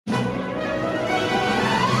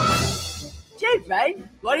evening.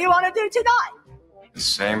 What do you want to do tonight? The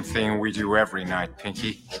same thing we do every night,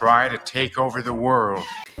 Pinky. Try to take over the world.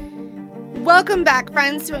 Welcome back,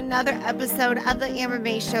 friends, to another episode of the Amber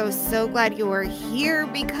May Show. So glad you are here,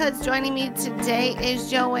 because joining me today is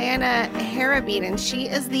Joanna HAIRABEDIan. She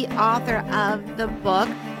is the author of the book,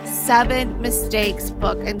 7 Mistakes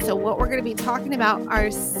book. And so what we're going to be talking about are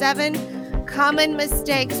 7 common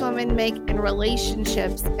mistakes women make in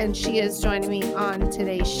relationships. And she is joining me on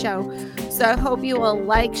today's show. So I hope you will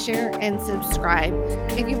like, share, and subscribe.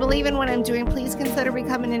 If you believe in what I'm doing, please consider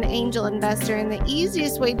becoming an angel investor. And the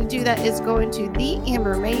easiest way to do that is going to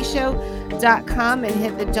theambermayshow.com and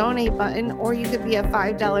hit the donate button, or you could be a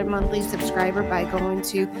 $5 monthly subscriber by going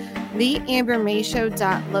to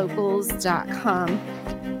theambermayshow.locals.com.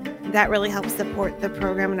 That really helps support the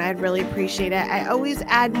program, and I'd really appreciate it. I always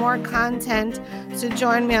add more content, so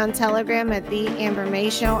join me on Telegram at The Amber May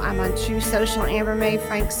Show. I'm on True Social Amber May,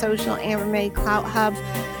 Frank Social Amber May, Clout Hub,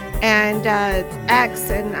 and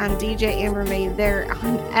X, and I'm DJ Amber May there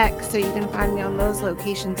on X, so you can find me on those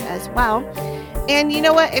locations as well. And you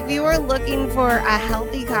know what? If you are looking for a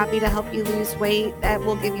healthy copy to help you lose weight that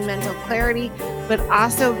will give you mental clarity, but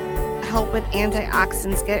also help with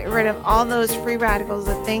antioxidants, get rid of all those free radicals,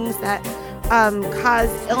 the things that cause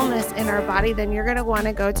illness in our body, then you're going to want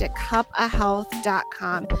to go to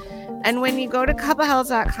cupahealth.com. And when you go to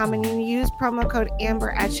cupahealth.com and you use promo code Amber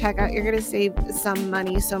at checkout, you're going to save some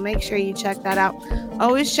money. So make sure you check that out.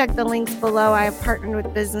 Always check the links below. I have partnered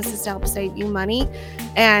with businesses to help save you money.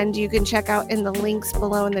 And you can check out in the links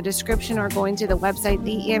below in the description, or going to the website,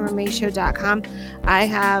 theambermayshow.com. I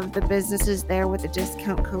have the businesses there with the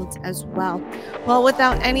discount codes as well. Well,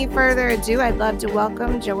 without any further ado, I'd love to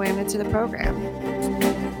welcome Joanna to the program.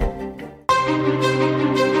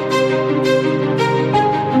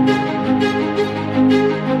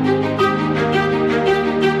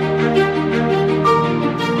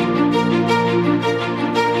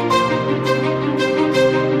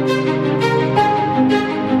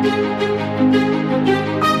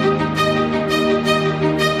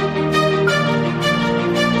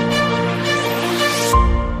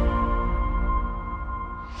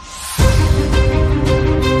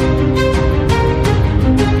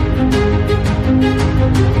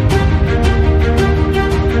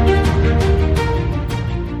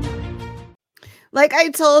 Like I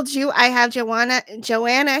told you, I have Joanna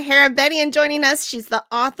HAIRABEDIan joining us. She's the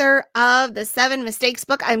author of the 7 Mistakes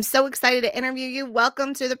book. I'm so excited to interview you.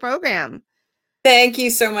 Welcome to the program. Thank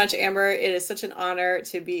you so much, Amber. It is such an honor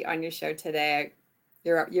to be on your show today.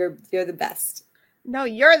 You're the best. No,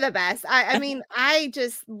 you're the best. I mean, I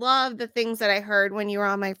just love the things that I heard when you were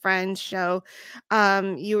on my friend's show.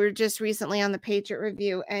 You were just recently on the Patriot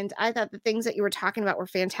Review, and I thought the things that you were talking about were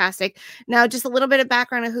fantastic. Now, just a little bit of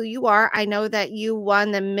background of who you are. I know that you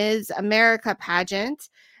won the Ms. America pageant,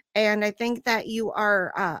 and I think that you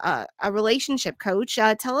are a relationship coach.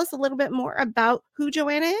 Tell us a little bit more about who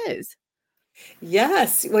Joanna is.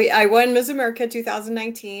 Yes, I won Miss America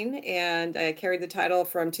 2019, and I carried the title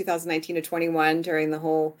from 2019 to 21 during the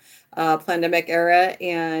whole pandemic era.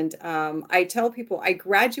 And I tell people I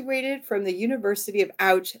graduated from the University of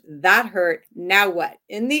Ouch, that hurt, now what?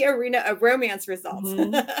 In the arena of romance results.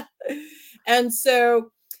 Mm-hmm. And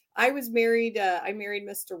so I was married. I married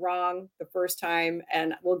Mr. Wrong the first time,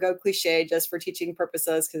 and we'll go cliche just for teaching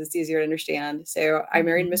purposes because it's easier to understand. So I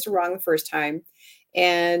married Mr. Wrong the first time.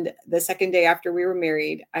 And the second day after we were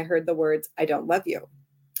married, I heard the words, "I don't love you."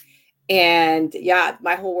 And yeah,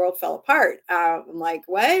 my whole world fell apart. I'm like,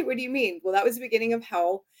 what? What do you mean? Well, that was the beginning of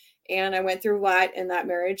hell. And I went through a lot in that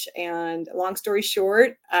marriage. And long story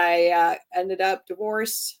short, I ended up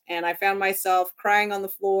divorced, and I found myself crying on the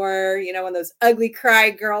floor, you know, in those ugly cry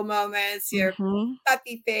girl moments, your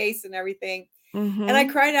puppy face and everything. Mm-hmm. And I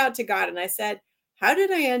cried out to God, and I said, how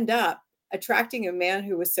did I end up attracting a man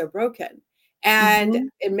who was so broken?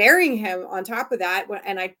 And marrying him on top of that.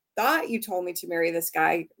 And I thought you told me to marry this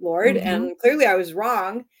guy, Lord. And clearly I was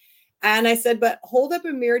wrong. And I said, but hold up a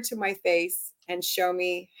mirror to my face and show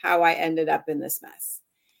me how I ended up in this mess.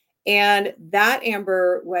 And that,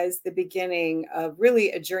 Amber, was the beginning of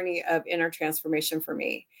really a journey of inner transformation for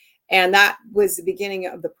me. And that was the beginning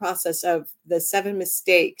of the process of the 7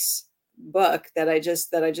 Mistakes book that I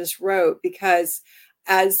just wrote, because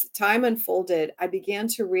as time unfolded, I began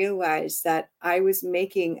to realize that I was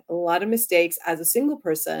making a lot of mistakes as a single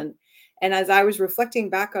person. And as I was reflecting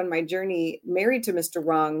back on my journey married to Mr.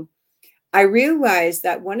 Wrong, I realized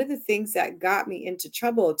that one of the things that got me into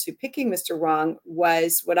trouble to picking Mr. Wrong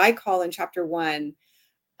was what I call in chapter 1,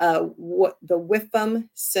 the WIFM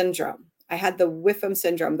syndrome. I had the WIFM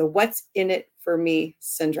syndrome, the what's in it for me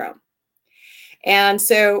syndrome. And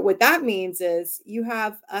so what that means is you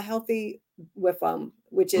have a healthy WIFM,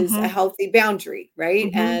 which is a Mhm. healthy boundary,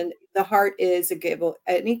 right? Mhm. And the heart is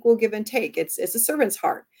an equal give and take. It's a servant's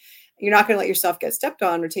heart. You're not going to let yourself get stepped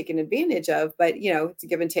on or taken advantage of, but it's a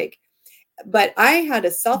give and take. But I had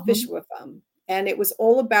a selfish Mhm. with him, and it was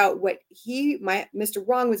all about what Mr.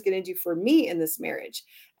 Wrong was going to do for me in this marriage.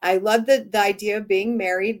 I love the idea of being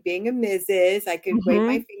married, being a Mrs. I could wave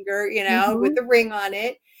my Mhm. finger, with Mhm. the ring on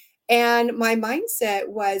it. And my mindset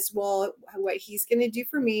was, well, what he's going to do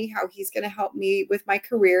for me, how he's going to help me with my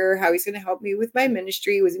career, how he's going to help me with my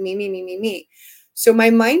ministry was me, me, me, me, me. So my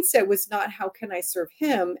mindset was not how can I serve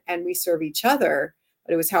him and we serve each other,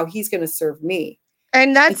 but it was how he's going to serve me.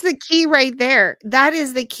 And And that's the key right there. That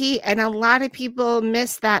is the key, and a lot of people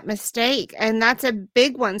miss that mistake, and that's a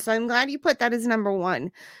big one. So I'm glad you put that as number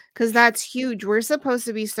 1, because that's huge. We're supposed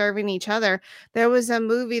to be serving each other. There was a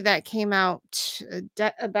movie that came out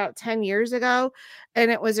about 10 years ago,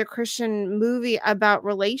 and it was a Christian movie about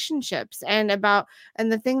relationships and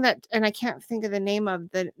the thing that, and I can't think of the name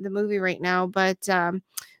of the movie right now, but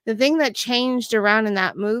the thing that changed around in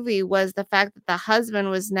that movie was the fact that the husband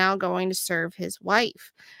was now going to serve his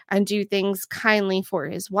wife and do things kindly for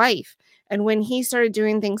his wife. And when he started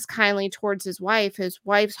doing things kindly towards his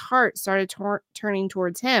wife's heart started turning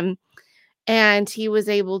towards him. And he was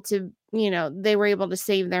able to, they were able to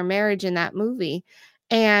save their marriage in that movie.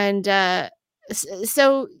 And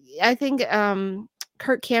so I think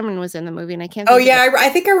Kirk Cameron was in the movie, and I can't oh think of it. yeah, I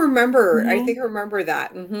think I remember. I Mhm. think I remember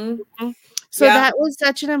that. Mhm. So Yeah. that was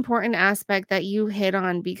such an important aspect that you hit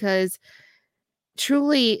on, because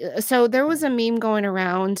truly, so there was a meme going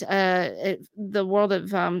around the world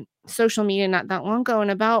of social media not that long ago,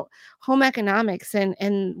 and about home economics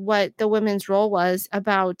and what the women's role was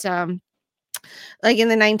about, like in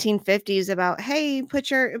the 1950s, about, hey,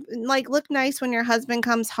 look nice when your husband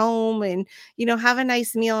comes home, and have a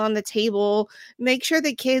nice meal on the table, make sure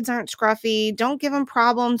the kids aren't scruffy, don't give him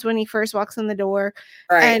problems when he first walks in the door.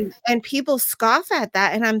 Right. And people scoff at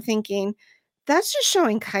that, and I'm thinking, that's just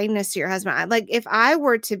showing kindness to your husband. Like, if I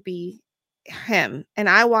were to be him and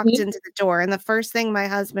I walked Mhm. into the door and the first thing my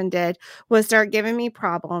husband did was start giving me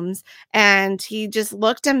problems, and he just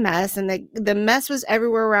looked a mess, and the mess was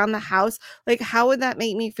everywhere around the house, like, how would that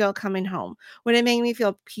make me feel coming home? Would it make me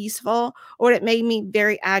feel peaceful, or would it make me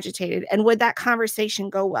very agitated? And would that conversation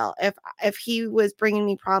go well if he was bringing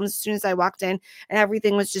me problems as soon as I walked in and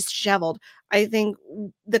everything was just shoveled? I think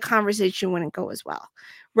the conversation wouldn't go as well.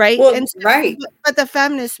 Right? Well, And so, right. but the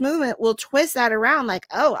feminist movement will twist that around, like,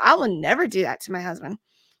 "Oh, I will never do that to my husband."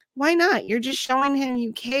 Why not? You're just showing him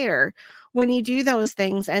you care when you do those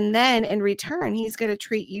things, and then in return, he's gonna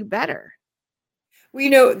treat you better.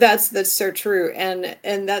 Well, that's so true, and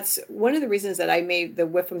that's one of the reasons that I made the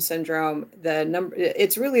Whipham syndrome the number.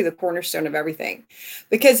 It's really the cornerstone of everything,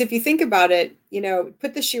 because if you think about it,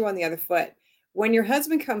 put the shoe on the other foot. When your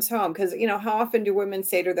husband comes home, because how often do women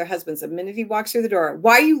say to their husbands the minute he walks through the door,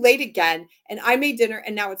 "Why are you late again?" And I made dinner,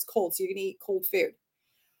 and now it's cold, so you're gonna eat cold food.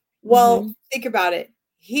 Well, Mhm. think about it.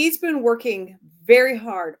 He's been working very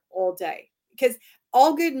hard all day, because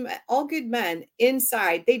all good men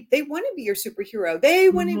inside, they want to be your superhero. They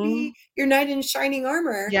want to Mhm. be your knight in shining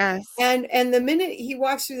armor. Yes. And the minute he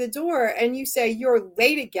walks through the door and you say you're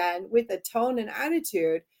late again with a tone and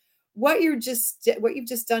attitude, what you've just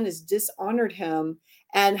done is dishonored him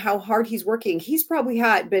and how hard he's working. He's probably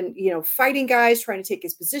had been, fighting guys trying to take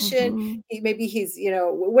his position. Mhm. Maybe he's,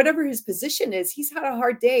 whatever his position is, he's had a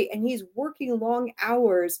hard day and he's working long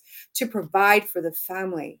hours to provide for the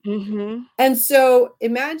family. Mhm. And so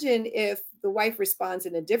imagine if the wife responds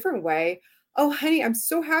in a different way. "Oh, honey, I'm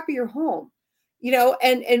so happy you're home."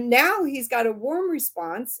 And now he's got a warm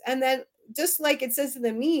response. And then, just like it says in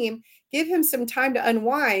the meme, give him some time to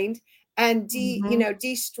unwind and Mhm.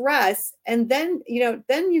 de-stress. And then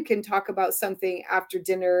you can talk about something after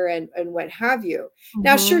dinner and what have you.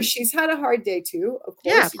 Now, sure, Mhm. she's had a hard day too, of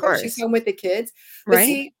Yeah, course. of She's course. home with the kids. But Right?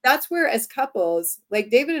 see, that's where, as couples, like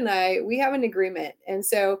David and I, we have an agreement. And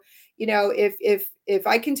so, if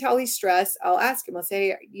I can tell he's stressed, I'll ask him. I'll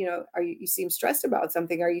say, you seem stressed about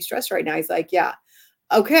something. Are you stressed right now? He's like, yeah.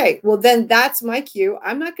 Okay, well then that's my cue.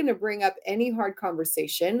 I'm not going to bring up any hard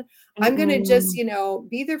conversation. I'm going to just, Mm-mm.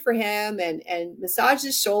 be there for him and massage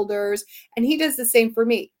his shoulders, and he does the same for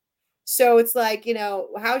me. So it's like,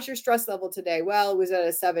 how's your stress level today? Well, it was at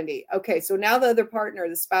a 70. Okay, so now the other partner,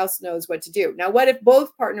 the spouse, knows what to do. Now, what if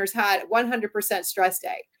both partners had 100% stress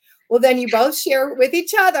day? Well, then you both share with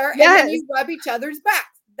each other and then Yes. you rub each other's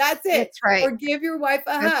backs. That's it. That's right. Or give your wife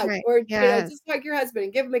a That's hug, right. or Yes. just hug your husband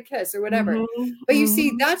and give him a kiss or whatever. Mhm, But you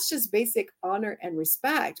see, mhm, that's just basic honor and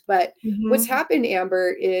respect. But what's mhm, happened,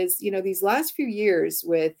 Amber, is these last few years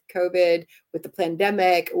with COVID, with the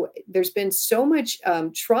pandemic, there's been so much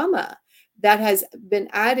trauma that has been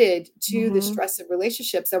added to the mhm, stress of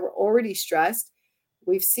relationships that were already stressed.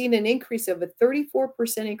 We've seen an increase of a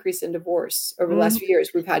 34% increase in divorce over the last mhm. few years.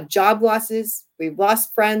 We've had job losses. We've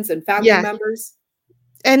lost friends and family Yes. members.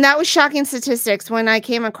 And that was shocking statistics when I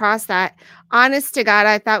came across that. Honest to God,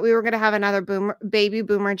 I thought we were gonna have another baby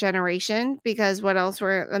boomer generation because what else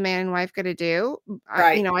were a man and wife gonna do?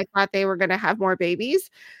 Right. I thought they were gonna have more babies.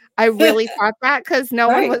 I really thought that because no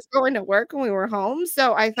one Right. was going to work when we were home,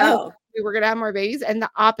 so I thought Oh, we were gonna have more babies, and the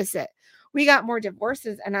opposite. We got more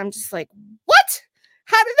divorces, and I'm just like, "What?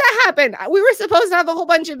 How did that happen? We were supposed to have a whole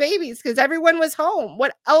bunch of babies because everyone was home.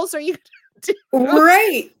 What else are you gonna do?"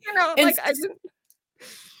 right. And Like, I didn't.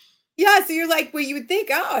 yeah, so you're like, well, you would think,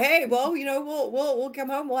 oh, hey, well, we'll come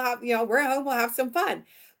home, we'll have, we're at home, we'll have some fun.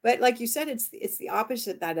 But like you said, it's the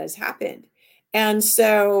opposite that has happened. And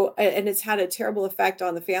so, and it's had a terrible effect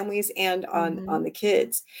on the families and on Mhm. the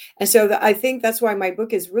kids. And so I think that's why my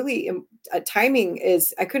book is really timing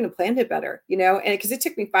is I couldn't have planned it better, and because it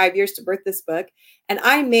took me 5 years to birth this book, and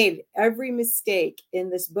I made every mistake in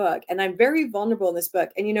this book, and I'm very vulnerable in this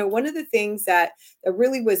book. And one of the things that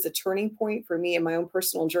really was the turning point for me in my own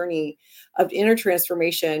personal journey of inner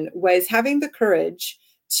transformation was having the courage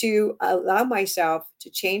to allow myself to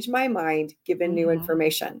change my mind given new Mhm.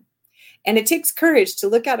 information. And it takes courage to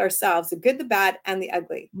look at ourselves, the good, the bad, and the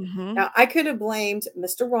ugly. Mhm. Now, I could have blamed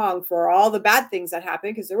Mr. Wrong for all the bad things that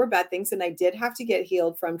happened because there were bad things and I did have to get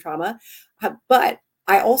healed from trauma. But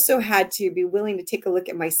I also had to be willing to take a look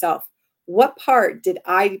at myself. What part did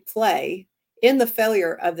I play in the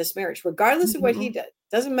failure of this marriage, regardless of what he Mhm. did?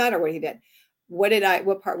 Doesn't matter what he did.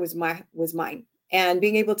 What part was mine? And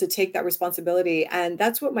being able to take that responsibility. And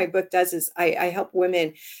that's what my book does is I help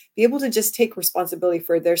women be able to just take responsibility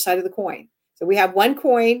for their side of the coin. So we have one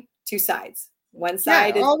coin, two sides. One Yeah,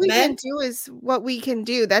 side is all we men. can do is what we can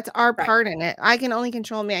do. That's our Right. part in it. I can only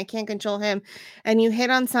control me. I can't control him. And you hit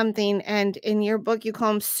on something, and in your book, you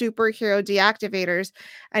call them superhero deactivators.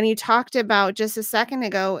 And you talked about just a second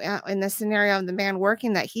ago in the scenario of the man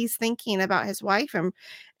working that he's thinking about his wife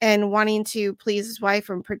and wanting to please his wife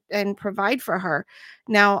and provide for her.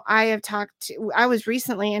 Now, I was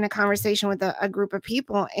recently in a conversation with a group of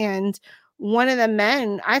people, and one of the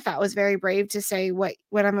men I thought was very brave to say what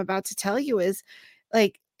I'm about to tell you is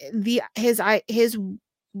like his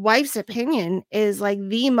wife's opinion is like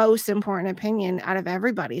the most important opinion out of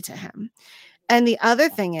everybody to him. And the other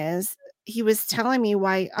thing is he was telling me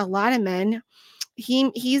why a lot of men,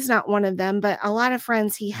 he's not one of them, but a lot of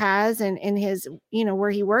friends he has and in his, where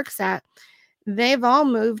he works at, they've all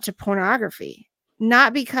moved to pornography.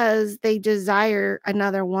 Not because they desire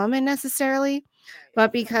another woman necessarily,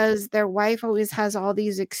 but because their wife always has all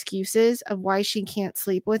these excuses of why she can't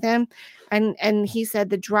sleep with him. And he said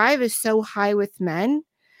the drive is so high with men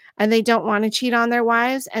and they don't want to cheat on their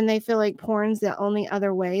wives and they feel like porn's the only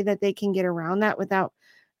other way that they can get around that without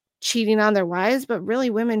cheating on their wives, but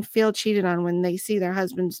really women feel cheated on when they see their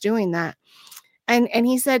husbands doing that. And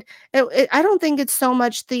he said, I don't think it's so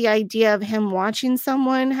much the idea of him watching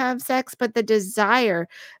someone have sex, but the desire.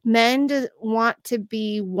 Men want to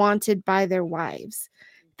be wanted by their wives.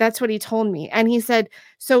 That's what he told me. And he said,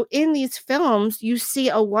 so in these films, you see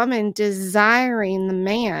a woman desiring the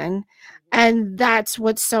man, and that's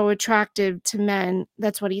what's so attractive to men.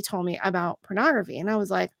 That's what he told me about pornography. And I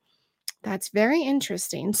was like, that's very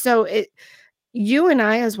interesting. So you and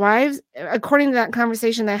I as wives, according to that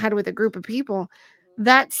conversation that I had with a group of people,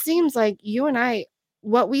 that seems like you and I,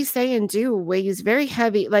 what we say and do weighs very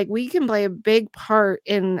heavy. Like we can play a big part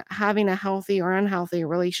in having a healthy or unhealthy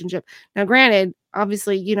relationship. Now, granted,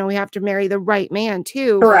 obviously, we have to marry the right man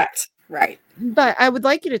too, Correct. Right. but I would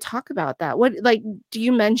like you to talk about that. Do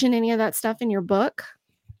you mention any of that stuff in your book?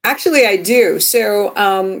 Actually, I do. So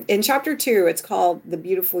in chapter 2, it's called The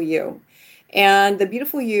Beautiful You. And The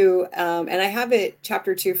Beautiful You, and I have it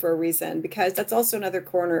chapter 2 for a reason, because that's also another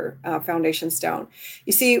corner foundation stone.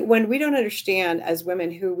 You see, when we don't understand as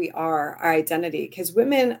women who we are, our identity, because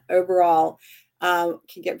women overall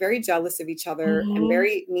can get very jealous of each other and Mhm.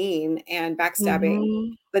 very mean and backstabbing.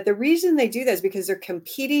 Mhm. But the reason they do that is because they're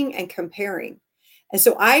competing and comparing. And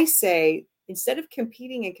so I say, instead of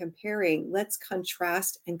competing and comparing, let's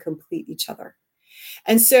contrast and complete each other.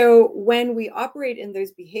 And so when we operate in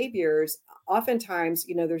those behaviors, oftentimes,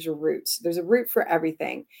 there's a root. There's a root for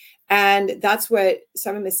everything. And that's what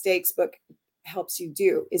Seven Mistakes book helps you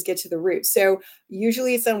do, is get to the root. So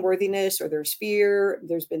usually it's unworthiness, or there's fear,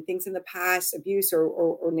 there's been things in the past, abuse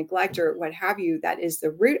or neglect or what have you, that is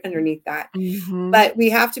the root underneath that. But we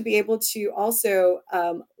have to be able to also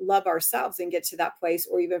love ourselves and get to that place,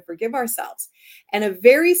 or even forgive ourselves. And a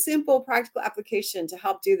very simple practical application to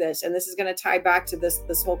help do this, and this is going to tie back to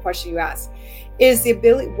this whole question you asked, is the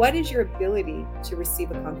ability. What is your ability to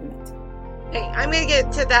receive a compliment? Hey, I'm going to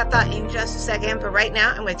get to that thought in just a second, but right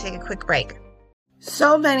now I'm going to take a quick break.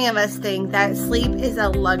 So many of us think that sleep is a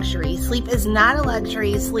luxury. Sleep is not a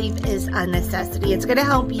luxury. Sleep is a necessity. It's going to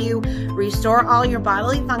help you restore all your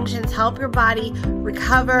bodily functions, help your body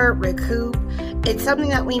recover, recoup. It's something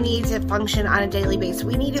that we need to function on a daily basis.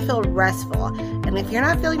 We need to feel restful. And if you're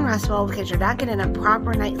not feeling restful because you're not getting a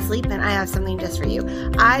proper night's sleep, then I have something just for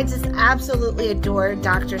you. I just absolutely adore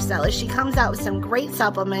Dr. Stella. She comes out with some great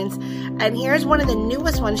supplements. And here's one of the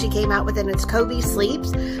newest ones she came out with, and it's Covey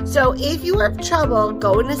Sleeps. So if you have trouble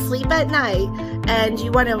going to sleep at night and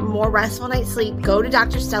you want a more restful night's sleep, go to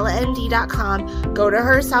drstellamd.com, go to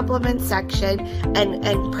her supplements section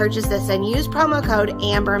and purchase this, and use promo code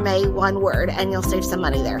AmberMay, one word, and you'll save some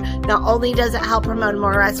money there. Not only does it help promote a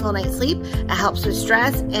more restful night's sleep, it helps with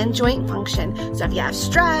stress and joint function. So if you have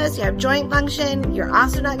stress, you have joint function, you're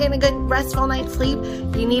also not getting a good restful night's sleep,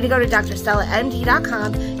 you need to go to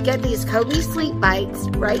drstellamd.com, get these Covey Sleep Bites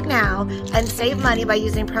right now, and save money by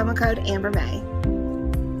using promo code AmberMay.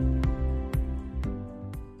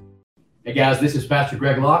 Hey guys, this is Pastor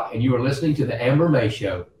Greg Locke, and you are listening to The Amber May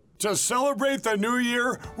Show. To celebrate the new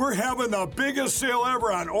year, we're having the biggest sale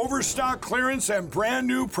ever on overstock clearance and brand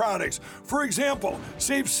new products. For example,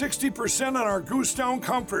 save 60% on our Goose Down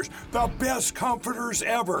comforters, the best comforters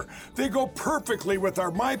ever. They go perfectly with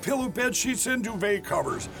our MyPillow bed sheets and duvet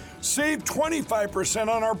covers. Save 25%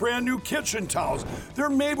 on our brand new kitchen towels.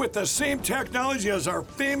 They're made with the same technology as our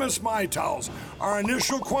famous My Towels. Our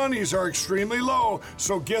initial quantities are extremely low,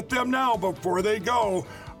 so get them now before they go.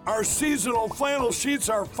 Our seasonal flannel sheets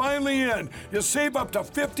are finally in. You save up to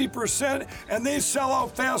 50%, and they sell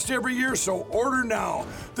out fast every year, so order now.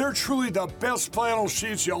 They're truly the best flannel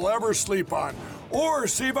sheets you'll ever sleep on. Or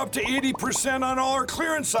save up to 80% on all our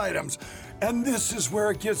clearance items. And this is where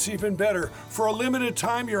it gets even better. For a limited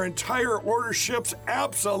time, your entire order ships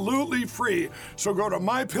absolutely free. So go to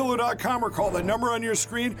MyPillow.com or call the number on your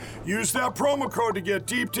screen. Use that promo code to get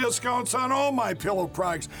deep discounts on all MyPillow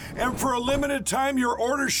products. And for a limited time, your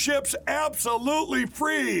order ships absolutely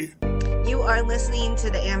free. You are listening to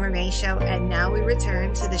The Amber May Show, and now we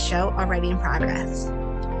return to the show already in progress.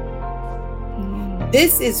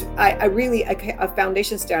 This is a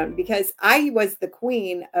foundation stone, because I was the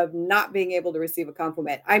queen of not being able to receive a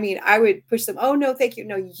compliment. I mean, I would push them. Oh, no, thank you.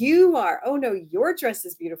 No, you are. Oh, no, your dress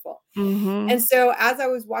is beautiful. And so as I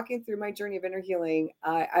was walking through my journey of inner healing,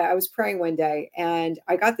 I was praying one day, and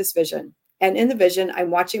I got this vision. And in the vision,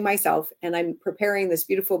 I'm watching myself, and I'm preparing this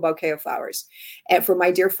beautiful bouquet of flowers for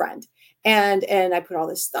my dear friend. And I put all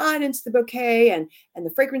this thought into the bouquet and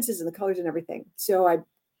the fragrances and the colors and everything. So I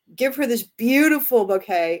give her this beautiful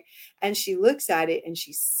bouquet, and she looks at it and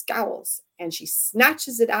she scowls, and she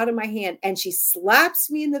snatches it out of my hand, and she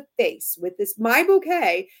slaps me in the face with my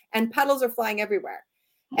bouquet, and petals are flying everywhere.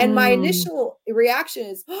 And my initial reaction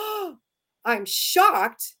is, oh, I'm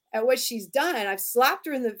shocked at what she's done. I've slapped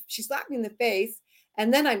her she slapped me in the face,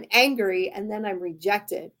 and then I'm angry, and then I'm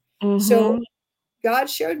rejected. So God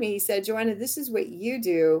showed me, he said, Joanna, this is what you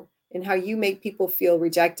do and how you make people feel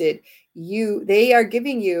rejected. They are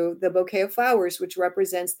giving you the bouquet of flowers, which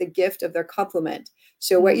represents the gift of their compliment.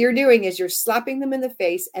 So what you're doing is you're slapping them in the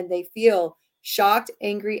face, and they feel shocked,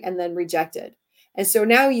 angry, and then rejected. And so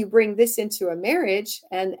now you bring this into a marriage.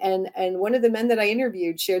 And one of the men that I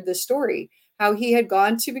interviewed shared this story, how he had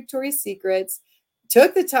gone to Victoria's Secrets,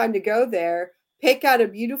 took the time to go there, pick out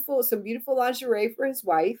some beautiful lingerie for his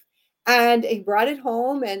wife. And he brought it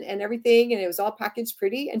home and everything. And it was all packaged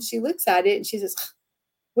pretty. And she looks at it and she says,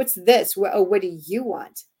 what's this? What do you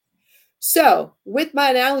want? So with my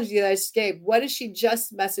analogy that I just gave, what did she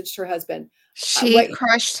just messaged her husband? She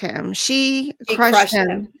crushed him. She crushed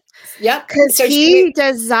him. Yep. Because he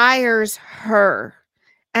desires her.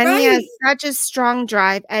 And he has such a strong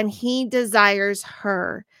drive, and he desires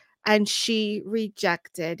her. And she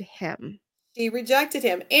rejected him. She rejected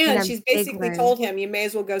him. And she's basically told him, you may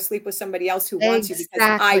as well go sleep with somebody else who wants you,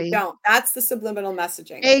 because I don't. That's the subliminal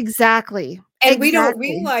messaging. Exactly. And we don't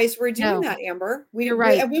realize we're doing that, Amber. You're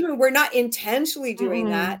right. We're not intentionally doing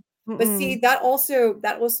that. But see, that also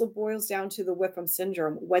boils down to the Whipham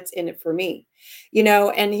syndrome. What's in it for me?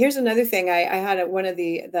 And here's another thing. I had one of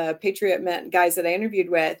the Patriot Men guys that I interviewed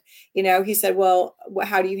with, he said, well,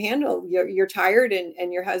 how do you handle you're tired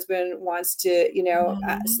and your husband wants to,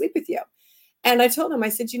 sleep with you? And I told him, I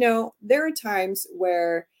said, there are times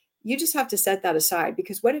where you just have to set that aside,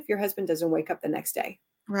 because what if your husband doesn't wake up the next day?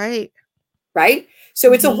 Right. Right.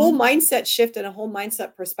 So it's a whole mindset shift and a whole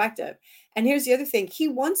mindset perspective. And here's the other thing. He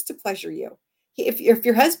wants to pleasure you. If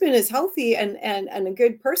your husband is healthy and a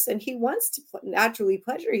good person, he wants to naturally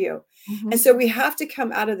pleasure you. And so we have to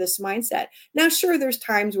come out of this mindset. Now, sure, there's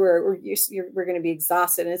times where we're going to be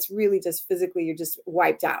exhausted and it's really just physically, you're just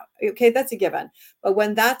wiped out. Okay, that's a given. But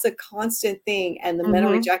when that's a constant thing and the men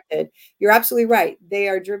are rejected, you're absolutely right. They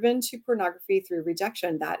are driven to pornography through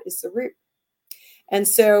rejection. That is the root. And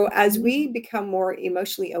so as we become more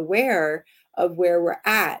emotionally aware of where we're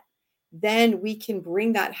at, then we can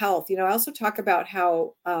bring that health. I also talk about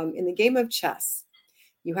how in the game of chess,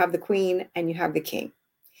 you have the queen and you have the king.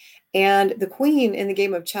 And the queen in the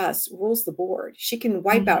game of chess rules the board. She can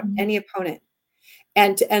wipe out any opponent.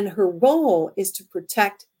 And her role is to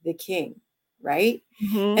protect the king, right?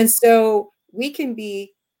 And so we can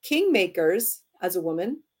be kingmakers as a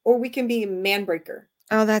woman, or we can be a man breaker.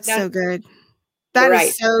 Oh, that's so good. That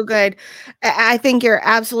is so good. I think you're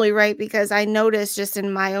absolutely right, because I noticed just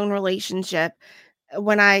in my own relationship,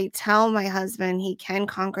 when I tell my husband he can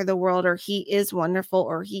conquer the world, or he is wonderful,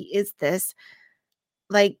 or he is this,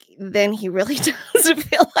 like, then he really does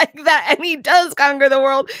feel like that. And he does conquer the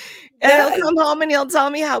world. And he'll come home and he'll tell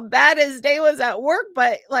me how bad his day was at work.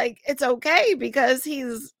 But like, it's okay, because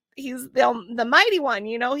he's the mighty one,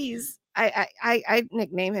 I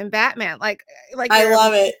nickname him Batman. Like I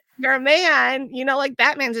love it. You're a man, like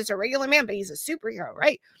Batman's just a regular man, but he's a superhero,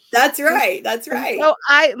 right? That's right. That's right. So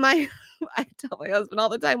I tell my husband all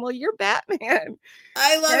the time, well, you're Batman.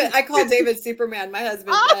 I love it. I call David Superman. My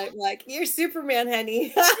husband, I'm like, you're Superman,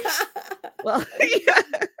 honey. Well, yeah.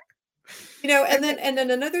 And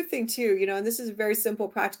then another thing too, and this is a very simple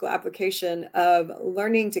practical application of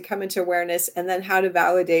learning to come into awareness and then how to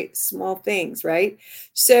validate small things, right?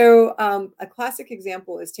 So a classic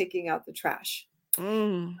example is taking out the trash.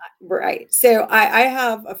 Right. So I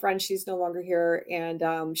have a friend, she's no longer here,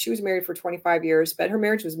 and she was married for 25 years, but her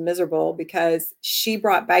marriage was miserable because she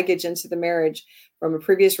brought baggage into the marriage from a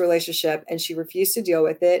previous relationship, and she refused to deal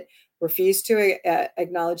with it, refused to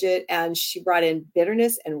acknowledge it, and she brought in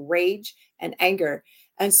bitterness and rage and anger.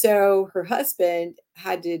 And so her husband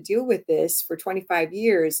had to deal with this for 25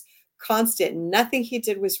 years, constant. Nothing he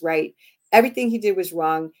did was right. Everything he did was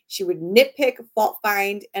wrong. She would nitpick, fault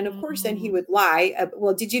find. And of course, then he would lie.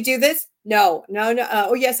 Well, did you do this? No.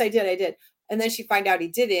 Oh, yes, I did. And then she'd find out he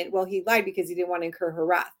didn't. Well, he lied because he didn't want to incur her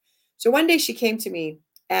wrath. So one day she came to me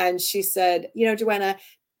and she said, Joanna,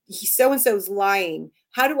 so-and-so's lying.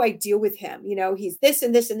 How do I deal with him? He's this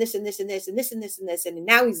and this and this and this and this and this and this and this. And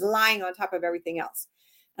now he's lying on top of everything else.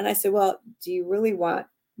 And I said, well, do you really want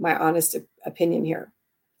my honest opinion here?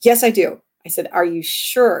 Yes, I do. I said, are you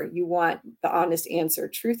sure you want the honest answer,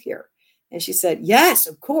 truth here? And she said, yes,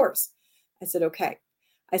 of course. I said, okay.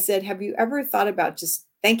 I said, have you ever thought about just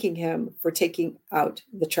thanking him for taking out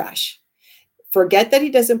the trash? Forget that he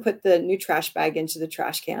doesn't put the new trash bag into the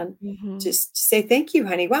trash can. Just say, thank you,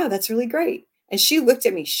 honey. Wow, that's really great. And she looked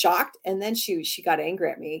at me shocked. And then she got angry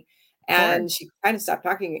at me. And she kind of stopped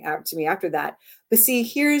talking out to me after that. But see,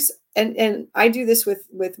 and I do this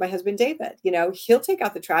with my husband, David. He'll take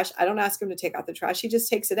out the trash. I don't ask him to take out the trash. He just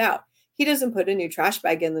takes it out. He doesn't put a new trash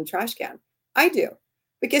bag in the trash can. I do.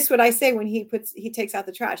 But guess what I say when he takes out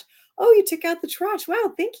the trash? Oh, you took out the trash.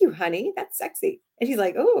 Wow, thank you, honey. That's sexy. And he's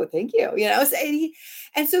like, oh, thank you.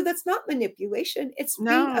 And so that's not manipulation. It's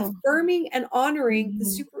being affirming and honoring the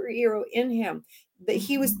superhero in him, that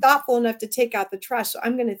he was thoughtful enough to take out the trash. So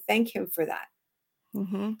I'm going to thank him for that.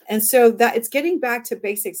 And so that it's getting back to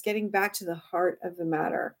basics, getting back to the heart of the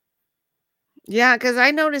matter. Yeah, because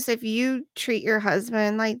I notice if you treat your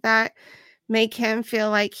husband like that, make him feel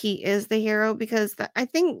like he is the hero, because I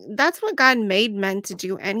think that's what God made men to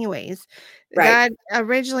do anyways. Right. God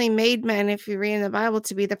originally made men, if you read in the Bible,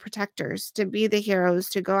 to be the protectors, to be the heroes,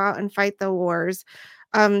 to go out and fight the wars,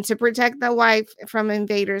 to protect the wife from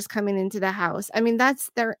invaders coming into the house. I mean, that's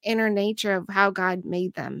their inner nature of how God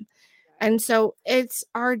made them. And so it's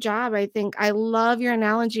our job. I think I love your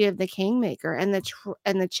analogy of the kingmaker and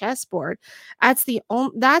the chessboard. That's the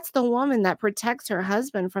woman that protects her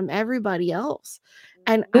husband from everybody else.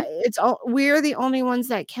 And we're the only ones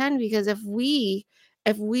that can, because if we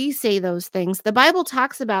if we say those things. The Bible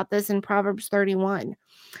talks about this in Proverbs 31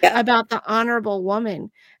 Yeah. about the honorable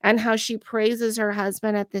woman and how she praises her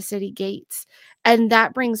husband at the city gates. And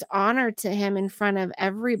that brings honor to him in front of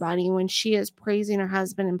everybody when she is praising her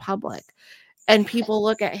husband in public. And people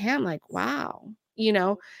look at him like, wow,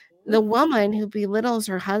 the woman who belittles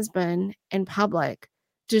her husband in public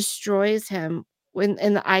destroys him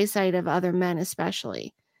in the eyesight of other men,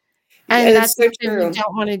 especially. And And that's it's so something we true.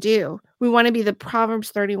 don't want to do. We want to be the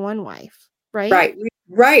Proverbs 31 wife, right? Right.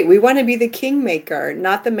 Right. We want to be the kingmaker,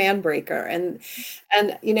 not the man breaker. And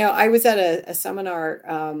I was at a seminar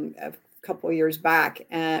a couple of years back,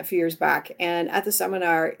 a few years back, and at the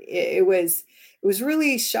seminar, it was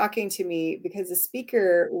really shocking to me because the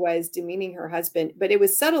speaker was demeaning her husband, but it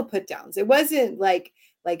was subtle put downs. It wasn't like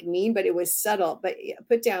mean, but it was subtle. But a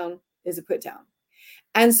put down is a put down.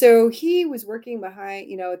 And so he was working behind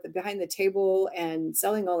the table and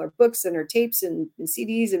selling all her books and her tapes and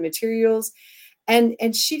CDs and materials. And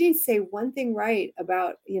she didn't say one thing right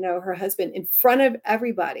about, her husband in front of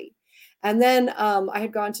everybody. And then I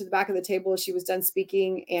had gone to the back of the table. She was done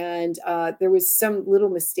speaking, and there was some little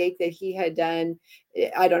mistake that he had done.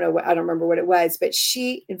 I don't remember what it was, but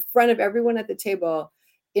she, in front of everyone at the table,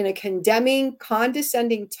 in a condemning,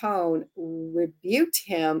 condescending tone, rebuked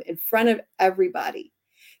him in front of everybody.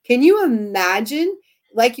 Can you imagine?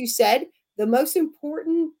 Like you said, the most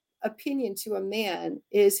important opinion to a man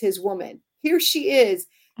is his woman. Here she is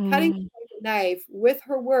cutting the knife with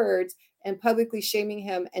her words and publicly shaming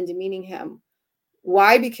him and demeaning him.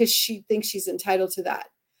 Why? Because she thinks she's entitled to that.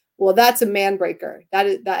 Well, that's a man breaker.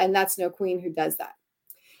 And that's no queen who does that.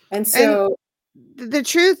 And so the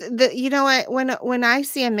truth that, when I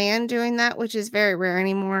see a man doing that, which is very rare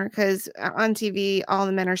anymore, because on TV all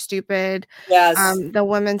the men are stupid. yes, The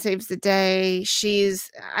woman saves the day.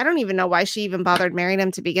 I don't even know why she even bothered marrying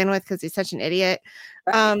him to begin with, because he's such an idiot.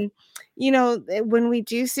 right. When we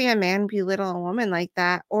do see a man belittle a woman like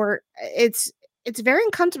that, or it's very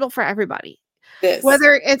uncomfortable for everybody. This.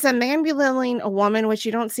 Whether it's a man belittling a woman, which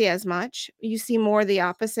you don't see as much, you see more the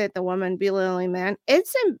opposite, the woman belittling man.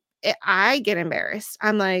 I get embarrassed.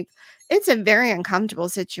 I'm like, it's a very uncomfortable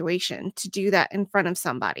situation to do that in front of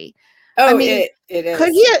somebody. Oh, I mean, it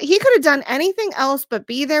is. he could have done anything else but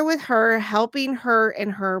be there with her, helping her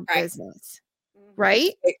in her Right. business,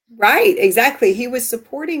 right? Right, exactly. He was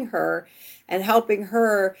supporting her and helping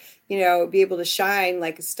her, be able to shine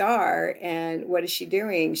like a star. And what is she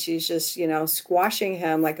doing? She's just, squashing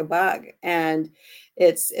him like a bug. And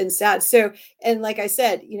it's sad. So, and like I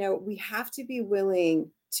said, we have to be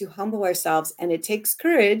willing to humble ourselves, and it takes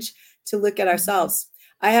courage to look at ourselves.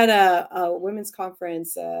 I had a women's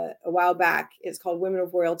conference a while back. It's called Women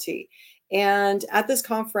of Royalty. And at this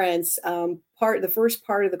conference, the first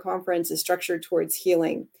part of the conference is structured towards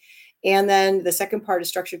healing. And then the second part is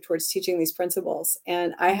structured towards teaching these principles.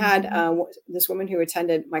 And I had this woman who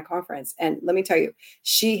attended my conference. And let me tell you,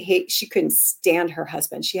 she couldn't stand her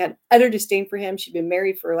husband. She had utter disdain for him. She'd been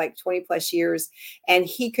married for like 20 plus years, and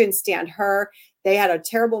he couldn't stand her. They had a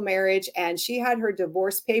terrible marriage, and she had her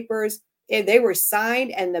divorce papers. They were signed.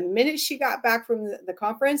 And the minute she got back from the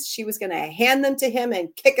conference, she was going to hand them to him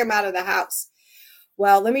and kick him out of the house.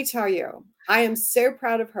 Well, let me tell you, I am so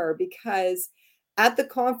proud of her, because at the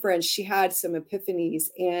conference, she had some epiphanies,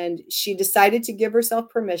 and she decided to give herself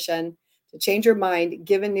permission to change her mind,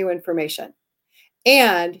 given new information.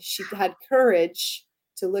 And she had courage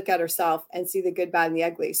to look at herself and see the good, bad, and the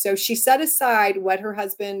ugly. So she set aside what her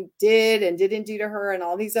husband did and didn't do to her and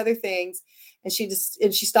all these other things. And she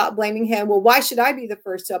stopped blaming him. Well, why should I be the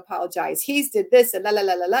first to apologize? He's did this and la, la,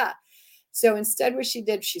 la, la, la. So instead, what she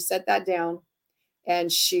did, she set that down,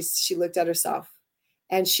 and she looked at herself,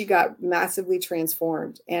 and she got massively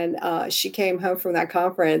transformed. And she came home from that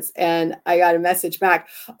conference, and I got a message back.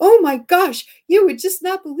 Oh my gosh, you would just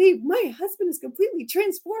not believe, my husband is completely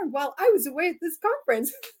transformed while I was away at this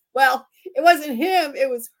conference. Well, it wasn't him, it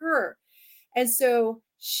was her. And so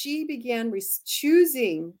she began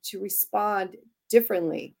choosing to respond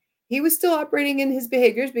differently. He was still operating in his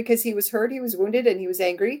behaviors because he was hurt, he was wounded, and he was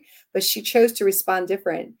angry, but she chose to respond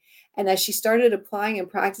different. And as she started applying and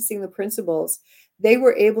practicing the principles, they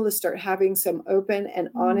were able to start having some open and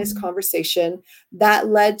honest conversation that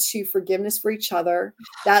led to forgiveness for each other,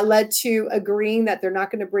 that led to agreeing that they're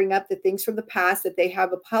not going to bring up the things from the past that they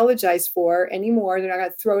have apologized for anymore. They're not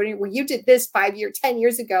going to throw it in. Well, you did this 10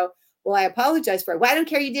 years ago. Well, I apologize for it. Well, I don't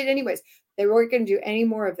care. You did it anyways. They weren't going to do any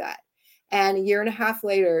more of that. And a year and a half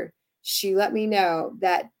later, she let me know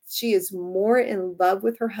that she is more in love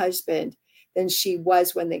with her husband than she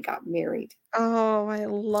was when they got married. Oh, I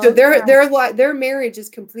love So that. their marriage is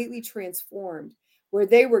completely transformed where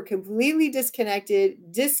they were completely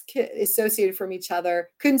disconnected, disassociated from each other,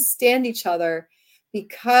 couldn't stand each other,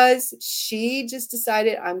 because she just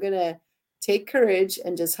decided, I'm going to take courage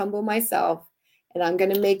and just humble myself, and I'm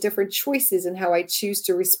going to make different choices in how I choose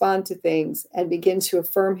to respond to things and begin to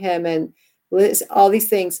affirm him and all these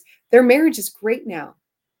things. Their marriage is great now.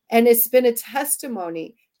 And it's been a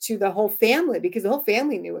testimony to the whole family, because the whole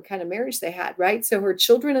family knew what kind of marriage they had, right? So her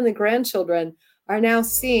children and the grandchildren are now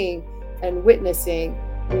seeing and witnessing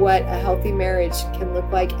what a healthy marriage can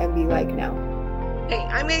look like and be like now. Hey,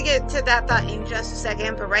 I'm going to get to that thought in just a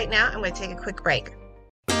second, but right now I'm going to take a quick break.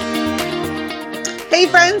 Hey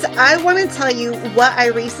friends, I want to tell you what I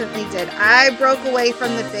recently did. I broke away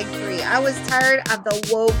from the big three. I was tired of the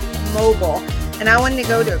woke mobile, and I wanted to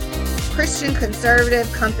go to a Christian conservative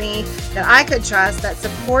company that I could trust, that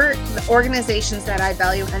support the organizations that I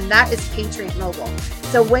value, and that is Patriot Mobile.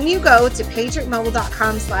 So when you go to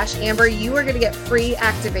patriotmobile.com/Amber, you are going to get free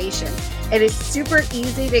activation. It is super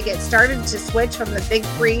easy to get started to switch from the big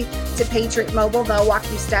three to Patriot Mobile. They'll walk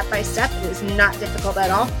you step by step. It is not difficult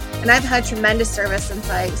at all. And I've had tremendous service since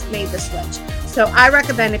I made the switch. So I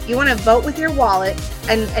recommend, if you want to vote with your wallet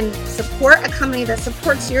and support a company that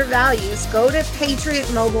supports your values, go to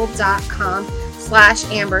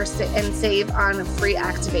patriotmobile.com/Amber and save on a free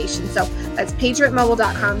activation. So that's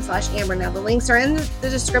patriotmobile.com/Amber. Now the links are in the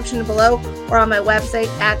description below or on my website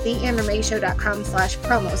at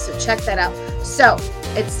theambermayshow.com/promo. So check that out. So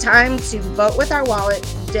it's time to vote with our wallet,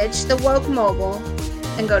 ditch the woke mobile,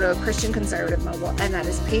 and go to a Christian conservative mobile. And that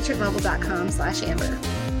is patriotmobile.com/Amber.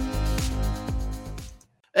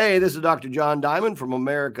 Hey, this is Dr. John Diamond from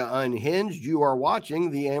America Unhinged. You are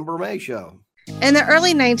watching The Amber May Show. In the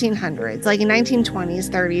early 1900s, like in 1920s,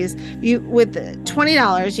 30s, with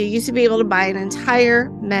 $20, you used to be able to buy an entire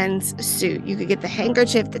men's suit. You could get the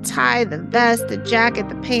handkerchief, the tie, the vest, the jacket,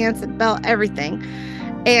 the pants, the belt, everything.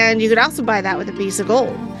 And you could also buy that with a piece of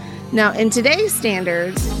gold. Now, in today's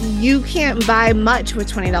standards, you can't buy much with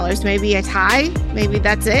 $20. Maybe a tie, maybe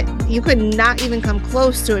that's it. You could not even come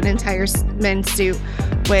close to an entire men's suit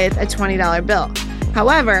with a $20 bill.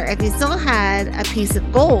 However, if you still had a piece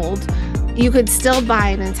of gold, you could still buy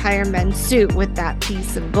an entire men's suit with that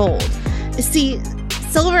piece of gold. See,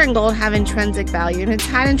 silver and gold have intrinsic value, and it's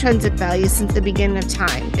had intrinsic value since the beginning of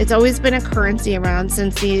time. It's always been a currency around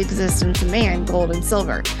since the existence of man, gold and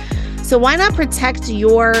silver. So why not protect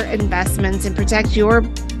your investments and protect your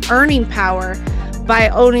earning power by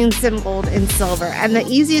owning some gold and silver? And the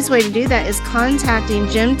easiest way to do that is contacting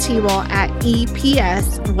Jim Tebow at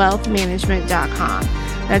EPSwealthmanagement.com.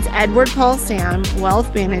 That's Edward Paul Sam,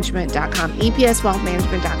 wealthmanagement.com,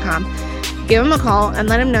 EPSwealthmanagement.com. Give him a call and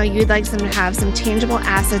let him know you'd like to have some tangible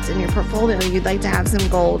assets in your portfolio. You'd like to have some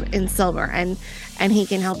gold and silver, and he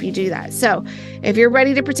can help you do that. So if you're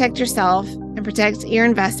ready to protect yourself and protect your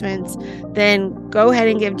investments, then go ahead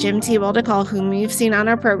and give Jim Tebow a call, whom you've seen on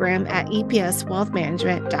our program, at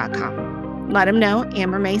EPSwealthmanagement.com. Let him know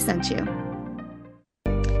Amber May sent you.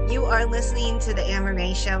 You are listening to the Amber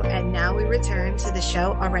May Show, and now we return to the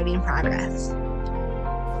show already in progress.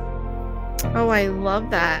 Oh, I love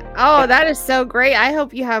that. Oh, that is so great. I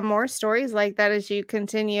hope you have more stories like that as you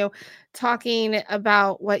continue talking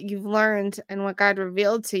about what you've learned and what God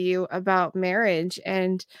revealed to you about marriage.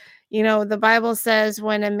 And, you know, the Bible says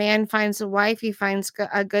when a man finds a wife, he finds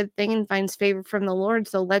a good thing and finds favor from the Lord.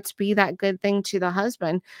 So let's be that good thing to the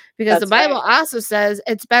husband, because the Bible also says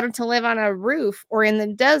it's better to live on a roof or in the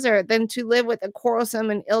desert than to live with a quarrelsome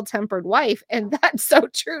and ill-tempered wife. And that's so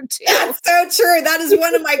true too. That's so true. That is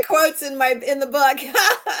one of my quotes in the book.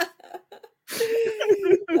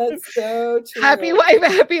 That's so true. Happy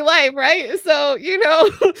wife, right? So, you know,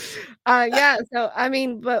 yeah. So, I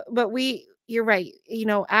mean, but you're right. You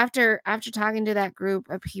know, after talking to that group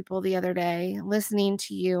of people the other day, listening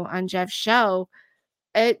to you on Jeff's show,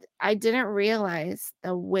 I didn't realize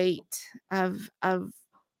the weight of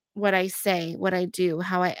what I say, what I do,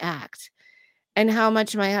 how I act, and how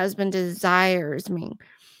much my husband desires me.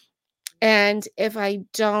 And if I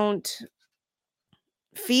don't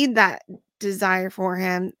feed that desire for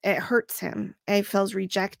him, it hurts him. It feels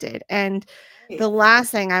rejected. And the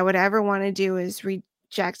last thing I would ever want to do is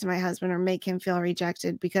reject my husband or make him feel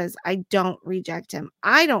rejected, because I don't reject him.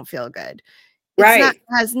 I don't feel good. It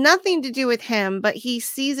has nothing to do with him, but he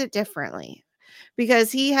sees it differently,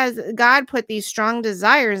 because God put these strong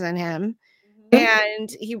desires in him, and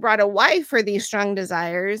he brought a wife for these strong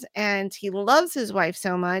desires, and he loves his wife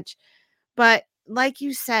so much. But like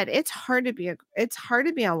you said, it's hard to be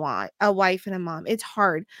a wife and a mom. It's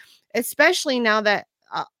hard, especially now that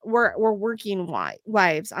we're working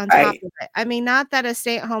wives on top Right. of it. I mean, not that a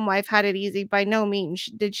stay-at-home wife had it easy, by no means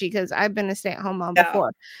did she, because I've been a stay-at-home mom No,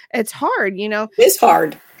 before. It's hard, it's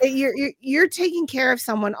hard. you're taking care of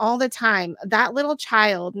someone all the time. That little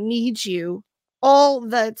child needs you all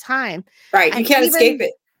the time. Right. And You can't escape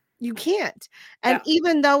it. you can't. And No.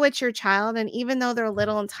 even though it's your child, and even though they're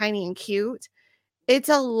little and tiny and cute, it's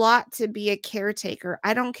a lot to be a caretaker.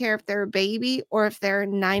 I don't care if they're a baby or if they're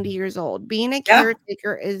 90 years old. Being a Yeah,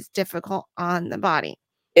 caretaker is difficult on the body.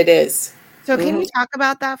 it is. So can Mhm. you talk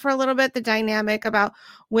about that for a little bit, the dynamic about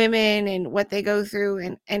women and what they go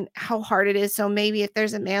through and how hard it is? So maybe if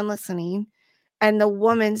there's a man listening and the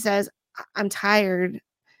woman says, I'm tired,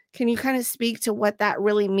 can you kind of speak to what that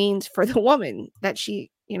really means for the woman that she,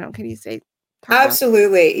 can you talk about?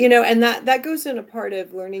 Absolutely. And that goes in a part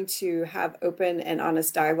of learning to have open and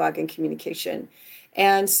honest dialogue and communication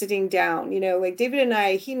and sitting down, like David and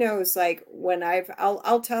I, he knows, like, when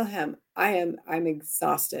I'll tell him I'm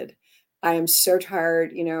exhausted. I am so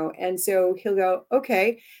tired, and so he'll go,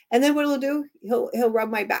 okay. And then what he'll do, he'll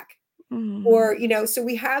rub my back. Mhm. Or, so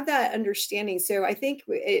we have that understanding. So I think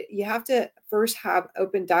you have to first have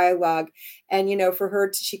open dialogue, and, for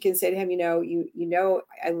her she can say to him,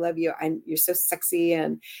 I love you. You're so sexy,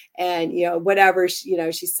 and, whatever,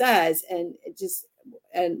 she says, and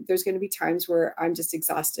and there's going to be times where I'm just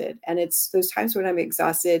exhausted. And it's those times when I'm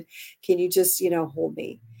exhausted. Can you just, hold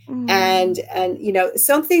me? And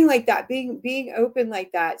something like that, being open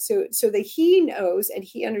like that, so that he knows and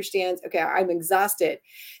he understands, okay, I'm exhausted.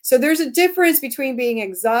 So there's a difference between being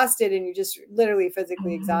exhausted and you're just literally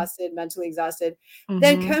physically exhausted, mentally exhausted,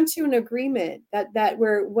 then come to an agreement that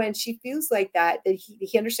where when she feels like that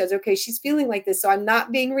he understands, okay, she's feeling like this, so I'm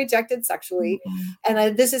not being rejected sexually,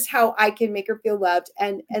 and this is how I can make her feel loved,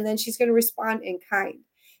 and then she's going to respond in kind.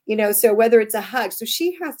 So whether it's a hug, so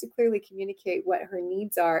she has to clearly communicate what her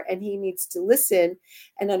needs are, and he needs to listen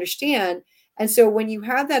and understand. And so when you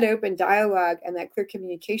have that open dialogue and that clear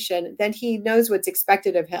communication, then he knows what's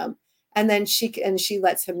expected of him. And then she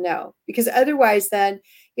lets him know, because otherwise then,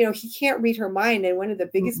 he can't read her mind. And one of the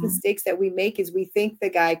biggest mistakes that we make is we think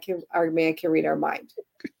our man can read our mind.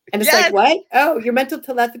 And it's like, what? Oh, your mental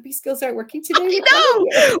telepathy skills aren't working today? No.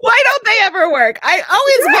 Why don't they ever work? I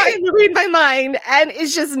always want him to read my mind, and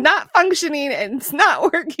it's just not functioning and it's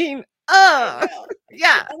not working.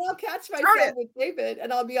 Yeah. And I'll catch myself with David,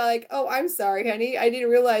 and I'll be like, "Oh, I'm sorry, honey. I didn't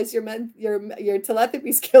realize your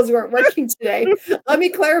telepathy skills weren't working today. Let me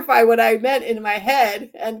clarify what I meant in my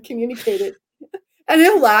head and communicate it." And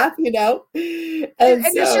he'll laugh, And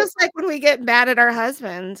it's just like when we get mad at our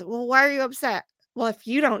husbands. Well, why are you upset? Well, if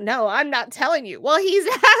you don't know, I'm not telling you. Well, he's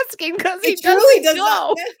asking because he truly doesn't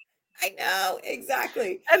know. I know,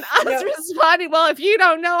 exactly. And us responding, well, if you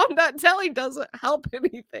don't know, I'm not telling, doesn't help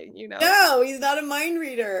anything, No, he's not a mind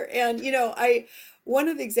reader. And, one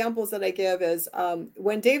of the examples that I give is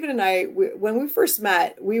when David and I, when we first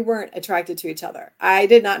met, we weren't attracted to each other. I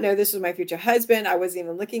did not know this was my future husband. I wasn't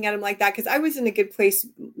even looking at him like that because I was in a good place,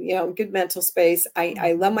 good mental space.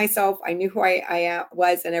 I love myself. I knew who I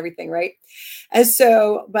was and everything, right? And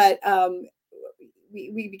so, but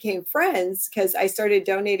we became friends because I started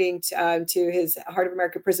donating to his Heart of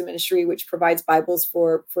America Prison Ministry, which provides Bibles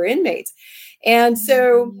for inmates. And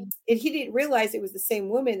so he didn't realize it was the same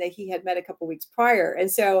woman that he had met a couple of weeks prior. And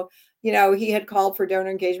so, he had called for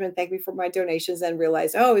donor engagement, thanked me for my donations, and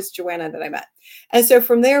realized, oh, it's Joanna that I met. And so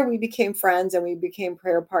from there, we became friends and we became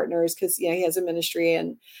prayer partners because, he has a ministry.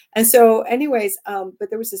 And so anyways, but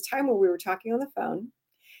there was this time where we were talking on the phone.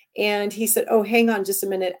 And he said, oh, hang on just a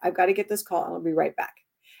minute. I've got to get this call and I'll be right back.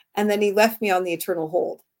 And then he left me on the eternal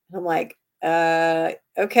hold. And I'm like,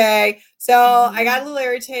 okay. So I got a little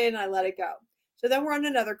irritated and I let it go. So then we're on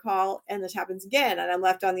another call and this happens again. And I'm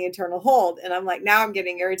left on the eternal hold. And I'm like, now I'm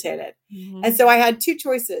getting irritated. And so I had two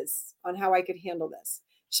choices on how I could handle this.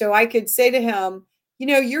 So I could say to him,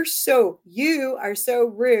 you are so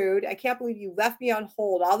rude. I can't believe you left me on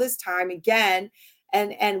hold all this time again.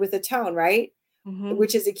 And with a tone, right?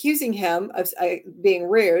 Which is accusing him of being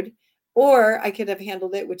rude. Or I could have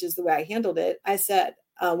handled it, which is the way I handled it. I said,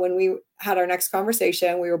 when we had our next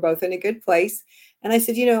conversation, we were both in a good place. And I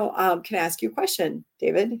said, can I ask you a question,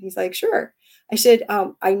 David? He's like, sure. I said,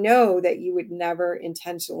 I know that you would never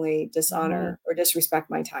intentionally dishonor or disrespect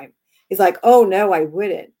my time. He's like, oh, no, I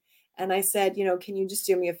wouldn't. And I said, can you just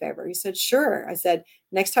do me a favor? He said, sure. I said,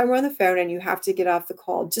 next time we're on the phone and you have to get off the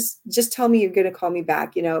call, just tell me you're going to call me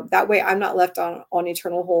back. That way I'm not left on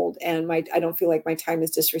eternal hold and I don't feel like my time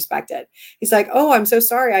is disrespected. He's like, oh, I'm so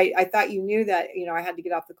sorry. I thought you knew that, I had to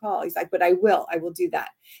get off the call. He's like, but I will do that.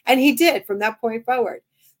 And he did from that point forward.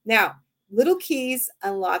 Now, little keys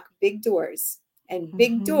unlock big doors. and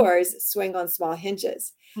big Mhm. doors swing on small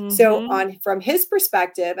hinges. So Mhm. from his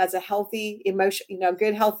perspective, as a healthy emotion,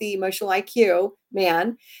 good, healthy emotional IQ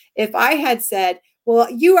man, if I had said, well,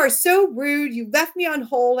 you are so rude, you left me on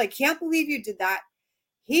hold, I can't believe you did that,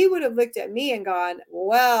 he would have looked at me and gone,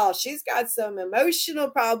 well, she's got some emotional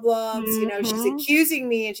problems, she's Mhm. accusing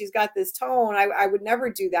me and she's got this tone. I would never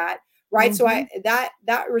do that. Right. So Mhm.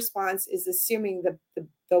 that response is assuming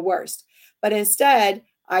the worst. But instead,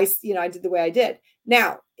 I did the way I did.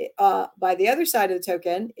 Now, by the other side of the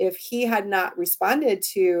token, if he had not responded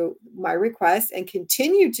to my request and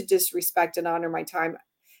continued to disrespect and honor my time,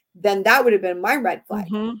 then that would have been my red flag.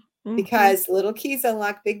 Mhm. Mhm. Because little keys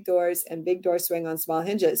unlock big doors and big doors swing on small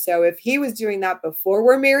hinges. So if he was doing that before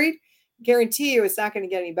we're married, guarantee you it's not going to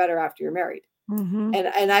get any better after you're married.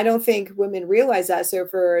 Mhm. And I don't think women realize that. So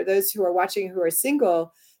for those who are watching who are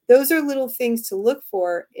single, those are little things to look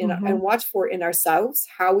for and watch for in ourselves,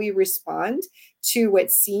 how we respond to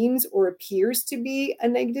what seems or appears to be a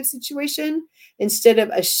negative situation. Instead of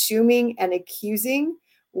assuming and accusing,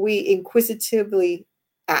 we inquisitively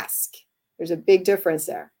ask. There's a big difference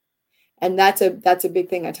there. And that's a big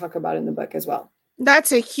thing I talk about in the book as well.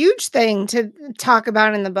 That's a huge thing to talk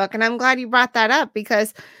about in the book, and I'm glad you brought that up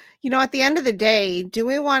because, at the end of the day, do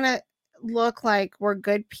we wanna look like we're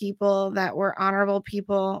good people, that we're honorable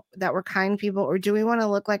people, that we're kind people, or do we wanna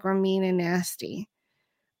look like we're mean and nasty?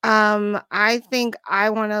 I think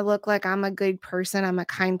I wanna look like I'm a good person, I'm a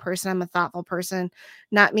kind person, I'm a thoughtful person,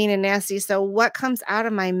 not mean and nasty, so what comes out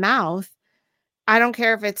of my mouth, I don't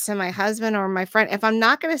care if it's to my husband or my friend, if I'm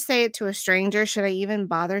not gonna say it to a stranger, should I even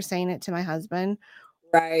bother saying it to my husband?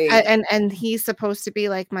 Right. And he's supposed to be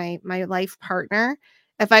like my life partner.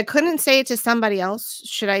 If I couldn't say it to somebody else,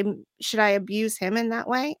 should I abuse him in that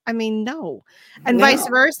way? I mean, no. And vice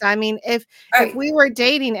No. versa. I mean, if Right. we were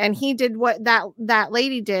dating and he did what that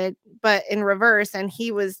lady did, but in reverse, and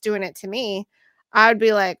he was doing it to me, I'd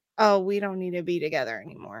be like, "Oh, we don't need to be together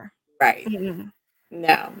anymore." Right. Mm-mm.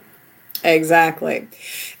 No. Exactly.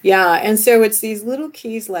 Yeah. And so it's these little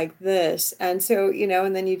keys like this. And so,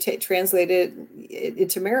 and then you translate it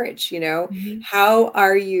into marriage, Mhm. how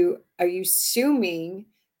are you assuming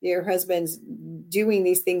your husband's doing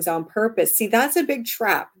these things on purpose? See, that's a big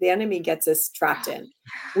trap. The enemy gets us trapped in.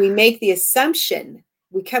 We make the assumption,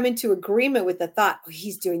 we come into agreement with the thought, oh,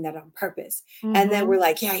 he's doing that on purpose. And then Mhm. we're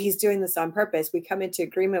like, yeah, he's doing this on purpose. We come into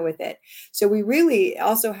agreement with it. So we really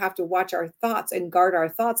also have to watch our thoughts and guard our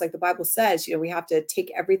thoughts. Like the Bible says, we have to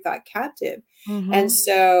take every thought captive. And Mhm.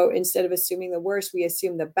 so instead of assuming the worst, we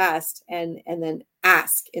assume the best and then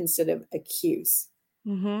ask instead of accuse.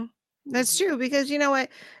 Mhm. That's Mhm. true because you know what?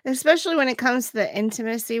 Especially when it comes to the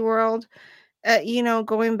intimacy world,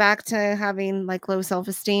 going back to having like low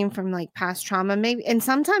self-esteem from like past trauma, maybe, and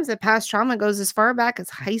sometimes the past trauma goes as far back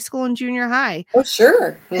as high school and junior high, Oh,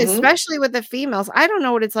 sure. Hmm. especially with the females. I don't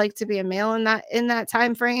know what it's like to be a male in that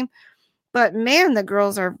time frame, but man, the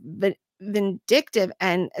girls are vindictive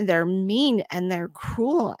and they're mean and they're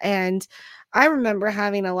cruel. And I remember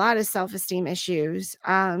having a lot of self-esteem issues,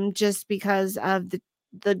 just because of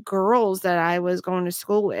the girls that I was going to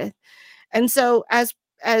school with. And so as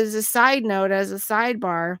a side note, as a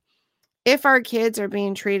sidebar, if our kids are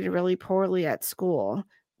being treated really poorly at school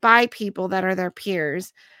by people that are their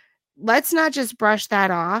peers, let's not just brush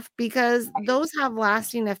that off because those have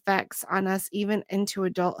lasting effects on us even into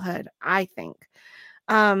adulthood, I think.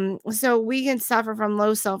 So we can suffer from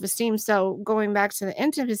low self-esteem. So going back to the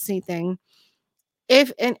intimacy thing,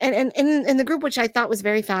 if and in the group, which I thought was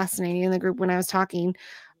very fascinating in the group when I was talking,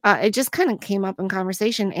 it just kind of came up in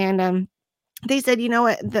conversation and they said, you know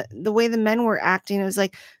what, the way the men were acting, it was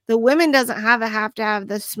like the women doesn't have to have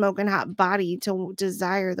the smoking hot body to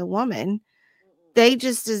desire the woman. They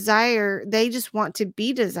just want to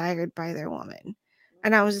be desired by their woman.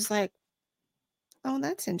 And I was just like, oh,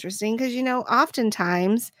 that's interesting. Cause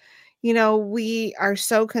oftentimes, we are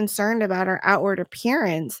so concerned about our outward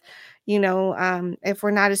appearance, if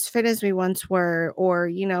we're not as fit as we once were, or,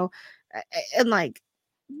 and like,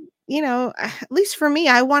 at least for me,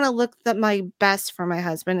 I want to look my best for my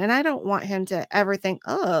husband. And I don't want him to ever think,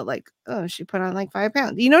 oh, like, oh, she put on like 5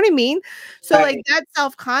 pounds. You know what I mean? So, like, Right. that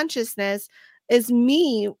self consciousness is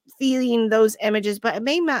me feeling those images, but it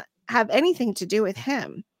may not have anything to do with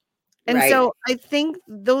him. And Right. so I think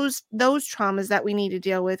those traumas that we need to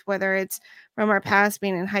deal with, whether it's from our past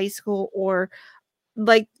being in high school or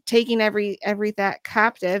like taking every that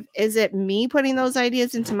captive, is it me putting those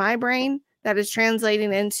ideas into my brain that is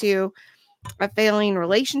translating into a failing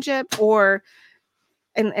relationship, or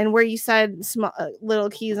and where you said small little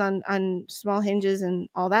keys on small hinges and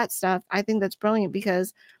all that stuff. I think that's brilliant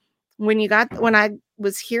because when I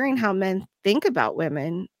was hearing how men think about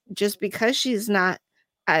women. Just because she's not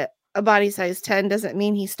a body size 10 doesn't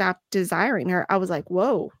mean he stopped desiring her. I was like,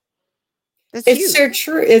 whoa, that's It's huge. so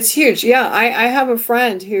true. It's huge. Yeah. I have a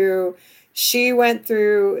friend who she went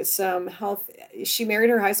through some health. She married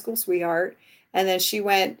her high school sweetheart, and then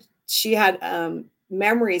she had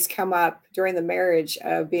memories come up during the marriage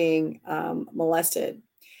of being molested.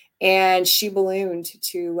 And she ballooned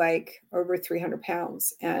to like over 300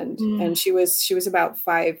 pounds. And she was about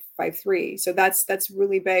 5'3". So that's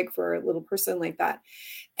really big for a little person like that.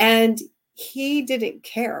 And he didn't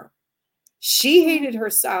care. She hated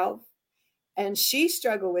herself and she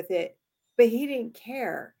struggled with it, but he didn't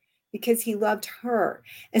care because he loved her.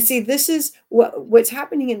 And see, this is what's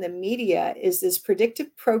happening in the media is this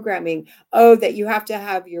predictive programming. Oh, that you have to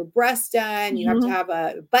have your breasts done, you have to have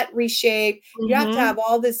a butt reshape, you have to have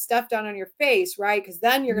all this stuff done on your face, right? Because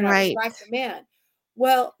then you're going to attract the man.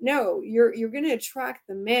 Well, no, you're going to attract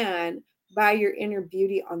the man by your inner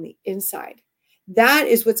beauty on the inside. That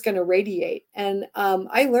is what's going to radiate. And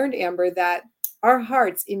I learned, Amber, that our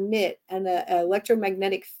hearts emit an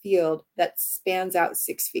electromagnetic field that spans out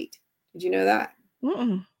 6 feet. Did you know that?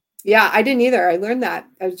 Yeah, I didn't either. I learned that.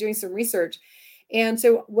 I was doing some research. And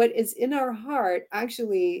so what is in our heart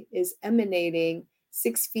actually is emanating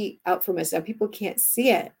 6 feet out from us. Now, people can't see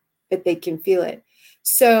it, but they can feel it.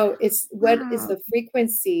 So it's what is the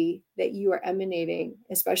frequency that you are emanating,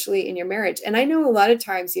 especially in your marriage. And I know a lot of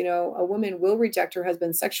times, you know, a woman will reject her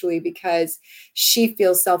husband sexually because she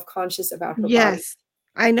feels self-conscious about her body.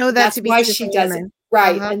 I know that that's to be why she does it.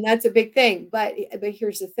 Right. And that's a big thing. But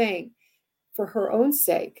here's the thing. For her own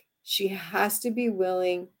sake, she has to be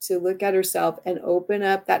willing to look at herself and open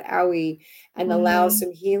up that owie and allow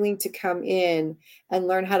some healing to come in and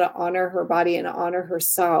learn how to honor her body and honor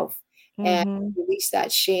herself. And release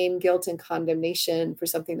that shame, guilt, and condemnation for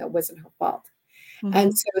something that wasn't her fault.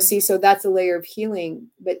 And so that's a layer of healing.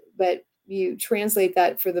 But you translate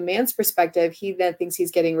that for the man's perspective, he then thinks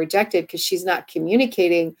he's getting rejected because she's not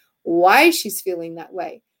communicating why she's feeling that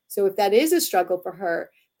way. So if that is a struggle for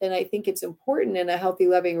her, then I think it's important in a healthy,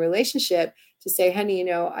 loving relationship to say, honey, you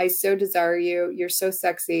know, I so desire you. You're so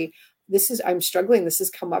sexy. I'm struggling. This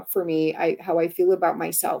has come up for me. How I feel about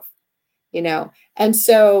myself. You know, and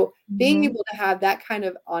so being able to have that kind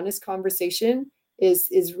of honest conversation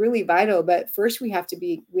is really vital. But first we have to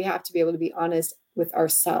be able to be honest with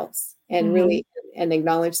ourselves and really and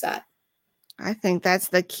acknowledge that. I think that's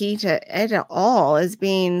the key to it all is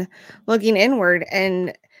looking inward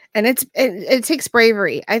and it takes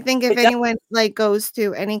bravery. I think if anyone like goes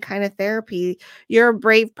through any kind of therapy, you're a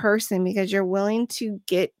brave person because you're willing to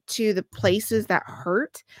get to the places that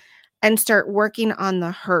hurt and start working on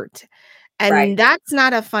the hurt. And that's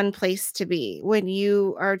not a fun place to be when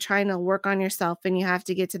you are trying to work on yourself and you have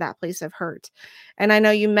to get to that place of hurt. And I know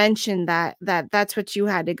you mentioned that's what you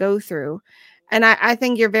had to go through. And I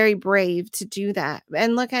think you're very brave to do that.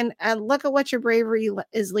 And look at what your bravery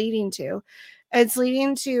is leading to. It's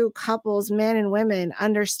leading to couples, men and women,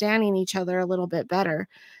 understanding each other a little bit better.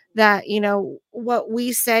 That, you know, what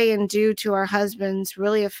we say and do to our husbands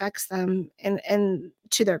really affects them and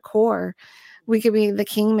to their core. We could be the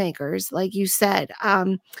kingmakers, like you said.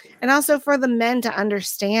 And also for the men to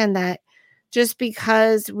understand that just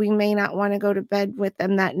because we may not want to go to bed with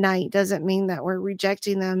them that night doesn't mean that we're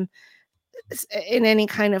rejecting them in any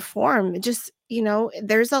kind of form. Just, you know,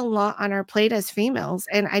 there's a lot on our plate as females.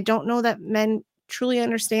 And I don't know that men truly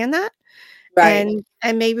understand that. And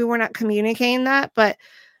maybe we're not communicating that, but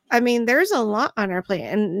I mean, there's a lot on our plate.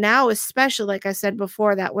 And now, especially, like I said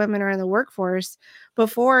before, that women are in the workforce.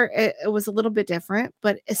 Before, it was a little bit different,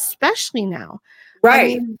 but especially now. I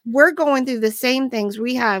mean, we're going through the same things.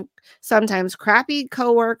 We have sometimes crappy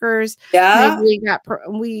coworkers. Maybe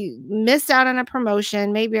we missed out on a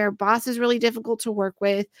promotion. Maybe our boss is really difficult to work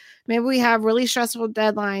with. Maybe we have really stressful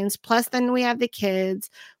deadlines. Plus, then we have the kids.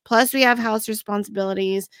 Plus, we have house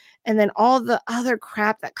responsibilities. And then all the other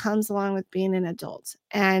crap that comes along with being an adult.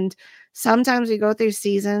 And sometimes we go through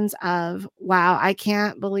seasons of, wow, I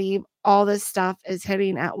can't believe all this stuff is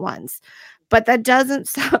hitting at once. But that doesn't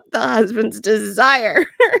stop the husband's desire.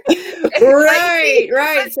 Right.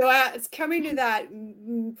 So it's coming to that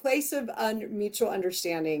place of mutual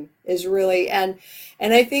understanding is really, and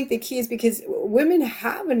I think the key is because women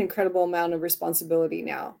have an incredible amount of responsibility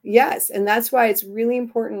now. Yes. And that's why it's really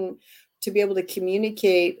important to be able to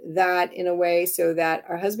communicate that in a way so that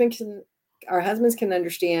our husbands can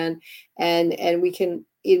understand and we can,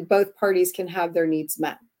 both parties can have their needs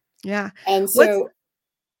met. Yeah. And so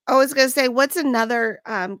I was going to say, what's another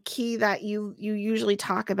key that you usually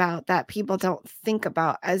talk about that people don't think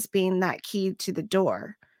about as being that key to the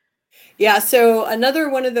door? Yeah, so another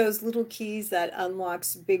one of those little keys that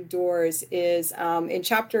unlocks big doors is in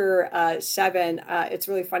chapter 7. It's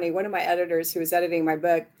really funny. One of my editors who was editing my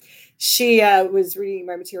book, she was reading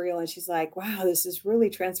my material and she's like, wow, this is really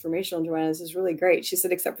transformational, Joanna. This is really great. She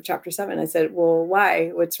said, except for chapter 7. I said, well, why?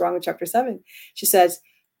 What's wrong with chapter 7? She says,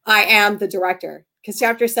 I am the director. Because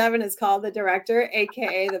chapter 7 is called the director,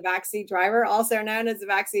 aka the backseat driver, also known as the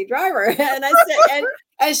backseat driver. And I said,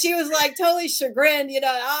 and she was like totally chagrined,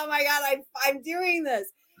 oh my God, I'm doing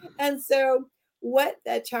this. And so what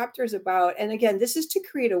that chapter is about, and again, this is to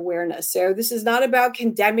create awareness. So this is not about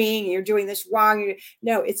condemning, you're doing this wrong.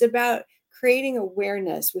 No, it's about creating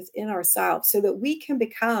awareness within ourselves so that we can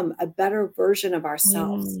become a better version of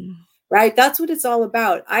ourselves. Right? That's what it's all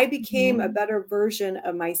about. I became a better version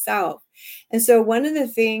of myself. And so one of the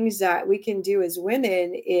things that we can do as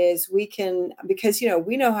women is we can, because,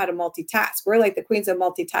 we know how to multitask. We're like the queens of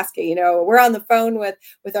multitasking. We're on the phone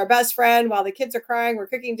with our best friend while the kids are crying. We're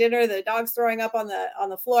cooking dinner. The dog's throwing up on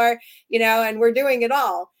the floor, and we're doing it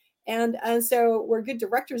all. And so we're good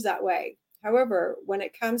directors that way. However, when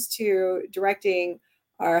it comes to directing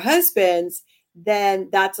our husbands, then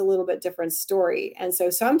that's a little bit different story. And so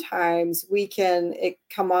sometimes it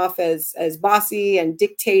come off as bossy and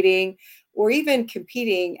dictating, or even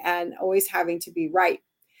competing and always having to be right.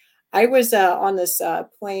 I was on this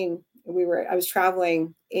plane. I was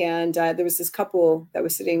traveling, and there was this couple that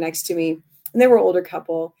was sitting next to me, and they were an older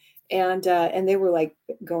couple, and they were like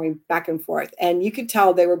going back and forth, and you could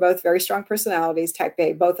tell they were both very strong personalities, type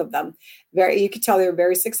A, both of them. You could tell they were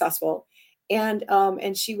very successful,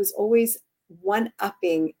 and she was always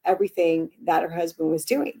one-upping everything that her husband was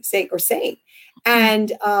saying.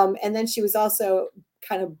 And then she was also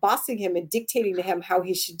kind of bossing him and dictating to him how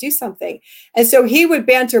he should do something. And so he would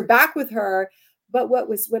banter back with her. But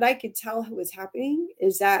what I could tell was happening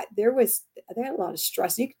is that they had a lot of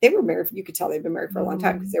stress. They were married. You could tell they've been married for a long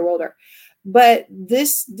time because they were older. But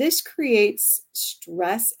this creates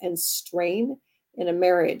stress and strain in a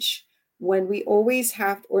marriage when we always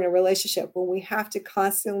have, or in a relationship, when we have to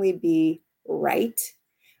constantly be right,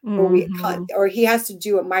 or he has to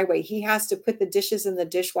do it my way. He has to put the dishes in the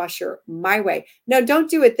dishwasher my way. No, don't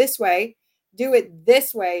do it this way. Do it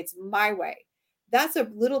this way. It's my way. That's a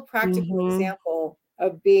little practical example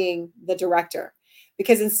of being the director,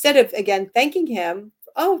 because instead of, again, thanking him,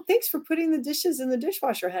 oh, thanks for putting the dishes in the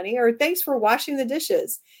dishwasher, honey, or thanks for washing the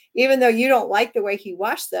dishes, even though you don't like the way he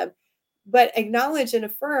washed them, but acknowledge and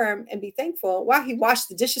affirm and be thankful. Wow, he washed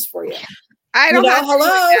the dishes for you. I don't have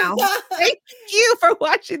hello. Thank you for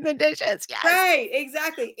washing the dishes. Yes. Right,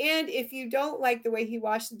 exactly. And if you don't like the way he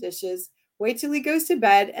washed the dishes, wait till he goes to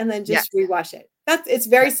bed and then just rewash it. It's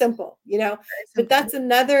very simple, but that's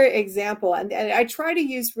another example. And I try to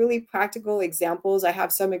use really practical examples. I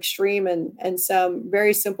have some extreme and some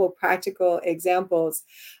very simple practical examples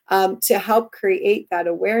to help create that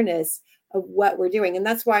awareness of what we're doing. And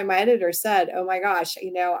that's why my editor said, oh my gosh,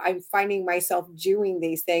 I'm finding myself doing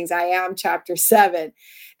these things. I am chapter 7.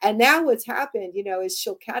 And now what's happened, is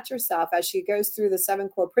she'll catch herself as she goes through the 7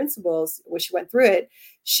 core principles, when she went through it.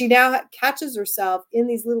 She now catches herself in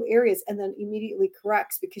these little areas and then immediately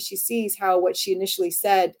corrects, because she sees how what she initially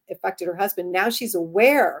said affected her husband. Now she's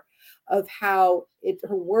aware of how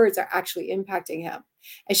her words are actually impacting him.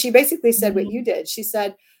 And she basically said what you did. She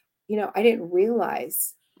said, I didn't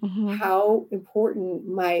realize how important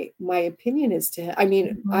my opinion is to him. I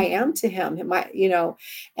mean, I am to him,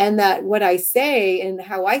 and that what I say and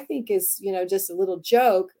how I think is, just a little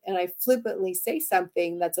joke, and I flippantly say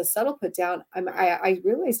something that's a subtle put down. I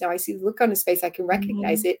realize now, I see the look on his face. I can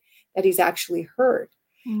recognize it, that he's actually hurt.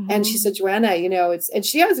 And she said, Joanna, and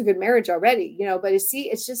she has a good marriage already, but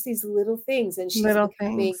it's just these little things, and she's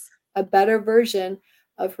becoming a better version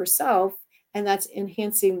of herself, and that's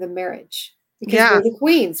enhancing the marriage. Because we're the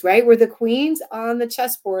queens, right? We're the queens on the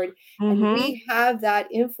chessboard, and we have that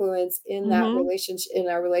influence in that relationship, in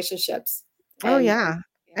our relationships.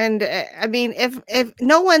 And I mean, if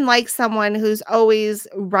no one likes someone who's always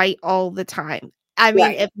right all the time. I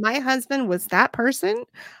mean, if my husband was that person,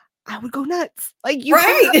 I would go nuts. Like, you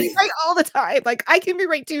can't be right all the time. Like, I can be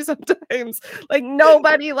right too sometimes. Like,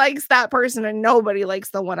 nobody likes that person, and nobody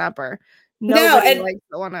likes the one-upper. Nobody likes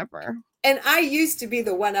the one-upper. And I used to be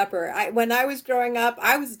the one-upper. When I was growing up,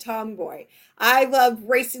 I was a tomboy. I loved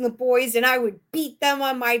racing the boys, and I would beat them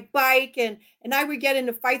on my bike, and I would get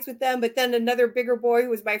into fights with them. But then another bigger boy,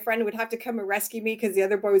 who was my friend, would have to come and rescue me because the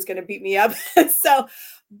other boy was going to beat me up.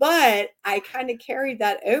 But I kind of carried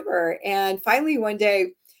that over. And finally one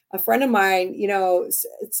day, a friend of mine,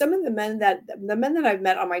 some of the men that I've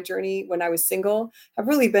met on my journey when I was single have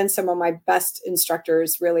really been some of my best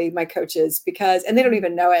instructors, really my coaches, and they don't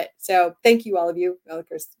even know it. So thank you, all of you. Well, of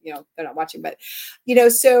course, they're not watching, but,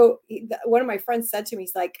 one of my friends said to me,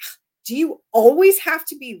 he's like, do you always have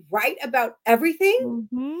to be right about everything?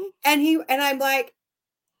 Mm-hmm. And I'm like,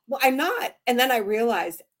 well, I'm not. And then I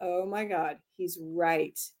realized, oh my God, he's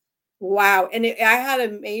right. Wow. And I had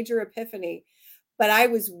a major epiphany, but I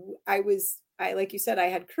like you said, I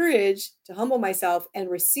had courage to humble myself and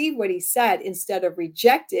receive what he said instead of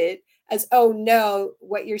reject it as, oh no,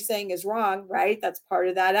 what you're saying is wrong, right? That's part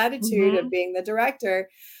of that attitude of being the director.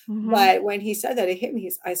 But when he said that, it hit me.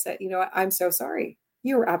 I said, you know what? I'm so sorry.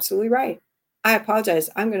 You were absolutely right. I apologize.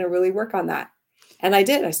 I'm going to really work on that. And I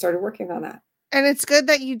did. I started working on that. And it's good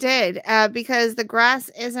that you did, because the grass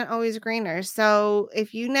isn't always greener. So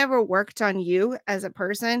if you never worked on you as a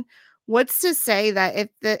person, what's to say that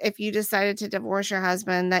if you decided to divorce your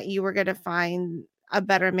husband, that you were going to find a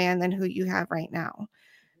better man than who you have right now?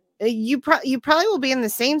 You probably will be in the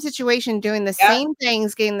same situation, doing the same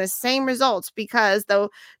things, getting the same results, because the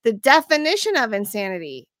definition of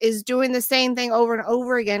insanity is doing the same thing over and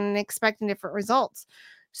over again and expecting different results.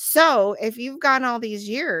 So if you've gone all these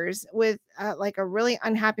years with like a really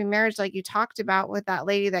unhappy marriage, like you talked about with that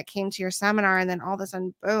lady that came to your seminar, and then all of a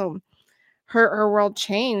sudden, boom, her world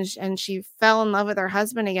changed and she fell in love with her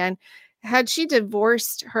husband again. Had she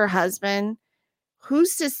divorced her husband,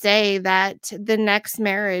 who's to say that the next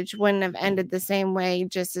marriage wouldn't have ended the same way,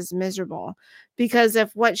 just as miserable? Because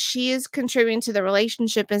if what she is contributing to the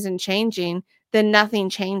relationship isn't changing, then nothing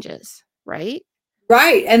changes, right?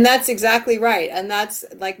 Right. And that's exactly right. And that's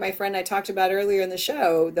like my friend I talked about earlier in the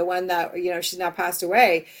show, the one that, she's now passed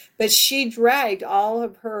away, but she dragged all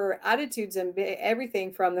of her attitudes and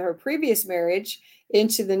everything from her previous marriage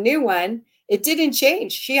into the new one. It didn't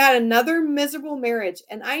change. She had another miserable marriage.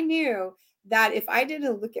 And I knew that if I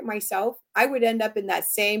didn't look at myself, I would end up in that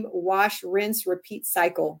same wash, rinse, repeat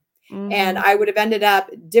cycle. And I would have ended up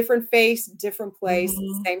different face, different place,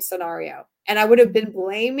 same scenario. And I would have been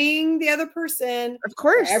blaming the other person, of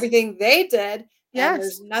course, for everything they did. Yes. And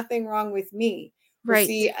there's nothing wrong with me. Right.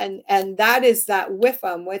 See, and that is that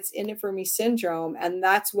WIFM, what's in it for me syndrome. And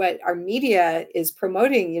that's what our media is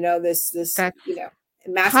promoting, this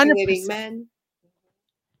emasculating 100%. men.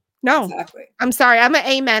 No, exactly. I'm sorry. I'm an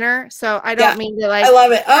amener, so I don't mean to I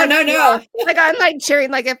love it. Oh, no. Like I'm like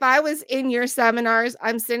cheering. Like if I was in your seminars,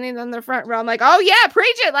 I'm sitting on the front row. I'm like, oh yeah,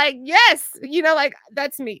 preach it. Like, yes, like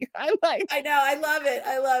that's me. I'm like, I know. I love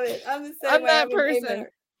it. I'm the same I'm way. that person.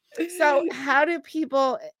 So how do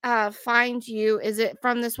people find you? Is it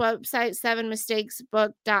from this website,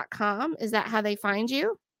 7mistakesbook.com? Is that how they find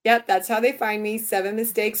you? Yep, that's how they find me,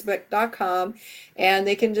 7mistakesbook.com, and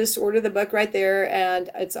they can just order the book right there. And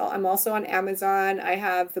I'm also on Amazon. I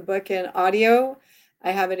have the book in audio, I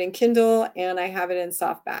have it in Kindle, and I have it in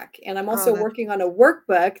softback. And I'm also working on a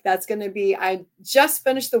workbook that's going to be, I just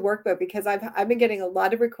finished the workbook because I've been getting a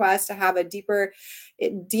lot of requests to have a deeper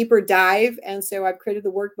dive. And so I've created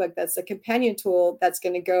the workbook that's a companion tool that's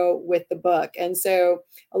going to go with the book. And so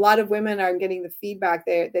a lot of women are getting the feedback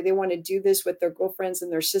that they want to do this with their girlfriends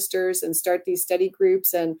and their sisters and start these study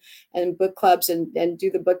groups and book clubs and do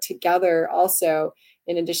the book together also,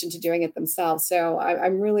 in addition to doing it themselves. So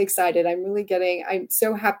I'm really excited. I'm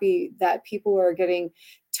so happy that people are getting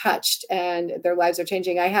touched and their lives are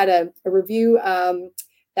changing. I had a review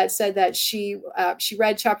that said that she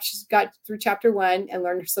got through chapter 1 and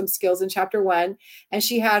learned some skills in chapter 1. And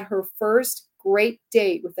she had her first great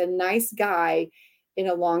date with a nice guy in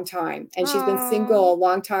a long time. And she's been single a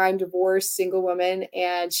long time, divorced, single woman.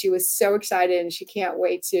 And she was so excited and she can't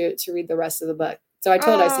wait to read the rest of the book. So I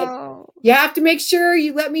told her, I said, you have to make sure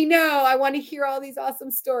you let me know. I want to hear all these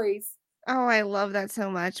awesome stories. Oh, I love that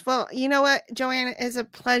so much. Well, you know what, Joanna, it's a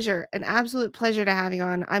pleasure, an absolute pleasure to have you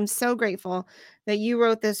on. I'm so grateful that you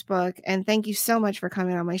wrote this book. And thank you so much for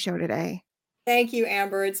coming on my show today. Thank you,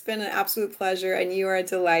 Amber. It's been an absolute pleasure and you are a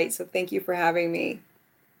delight. So thank you for having me.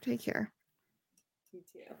 Take care. You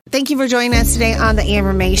too. Thank you for joining us today on the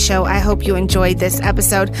Amber May Show. I hope you enjoyed this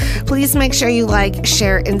episode. Please make sure you like,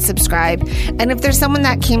 share, and subscribe. And if there's someone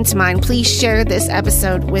that came to mind, please share this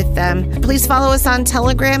episode with them. Please follow us on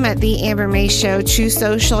Telegram at The Amber May Show, True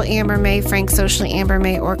Social Amber May, Frank Socially Amber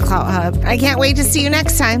May, or Clout Hub. I can't wait to see you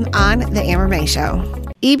next time on the Amber May Show.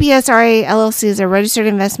 EBSRA LLC is a registered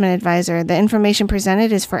investment advisor. The information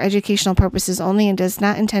presented is for educational purposes only and does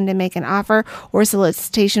not intend to make an offer or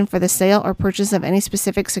solicitation for the sale or purchase of any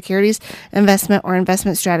specific securities, investment, or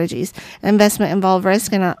investment strategies. Investment involve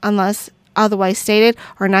risk and unless otherwise stated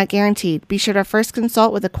are not guaranteed. Be sure to first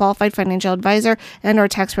consult with a qualified financial advisor and/or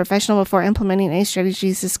tax professional before implementing any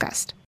strategies discussed.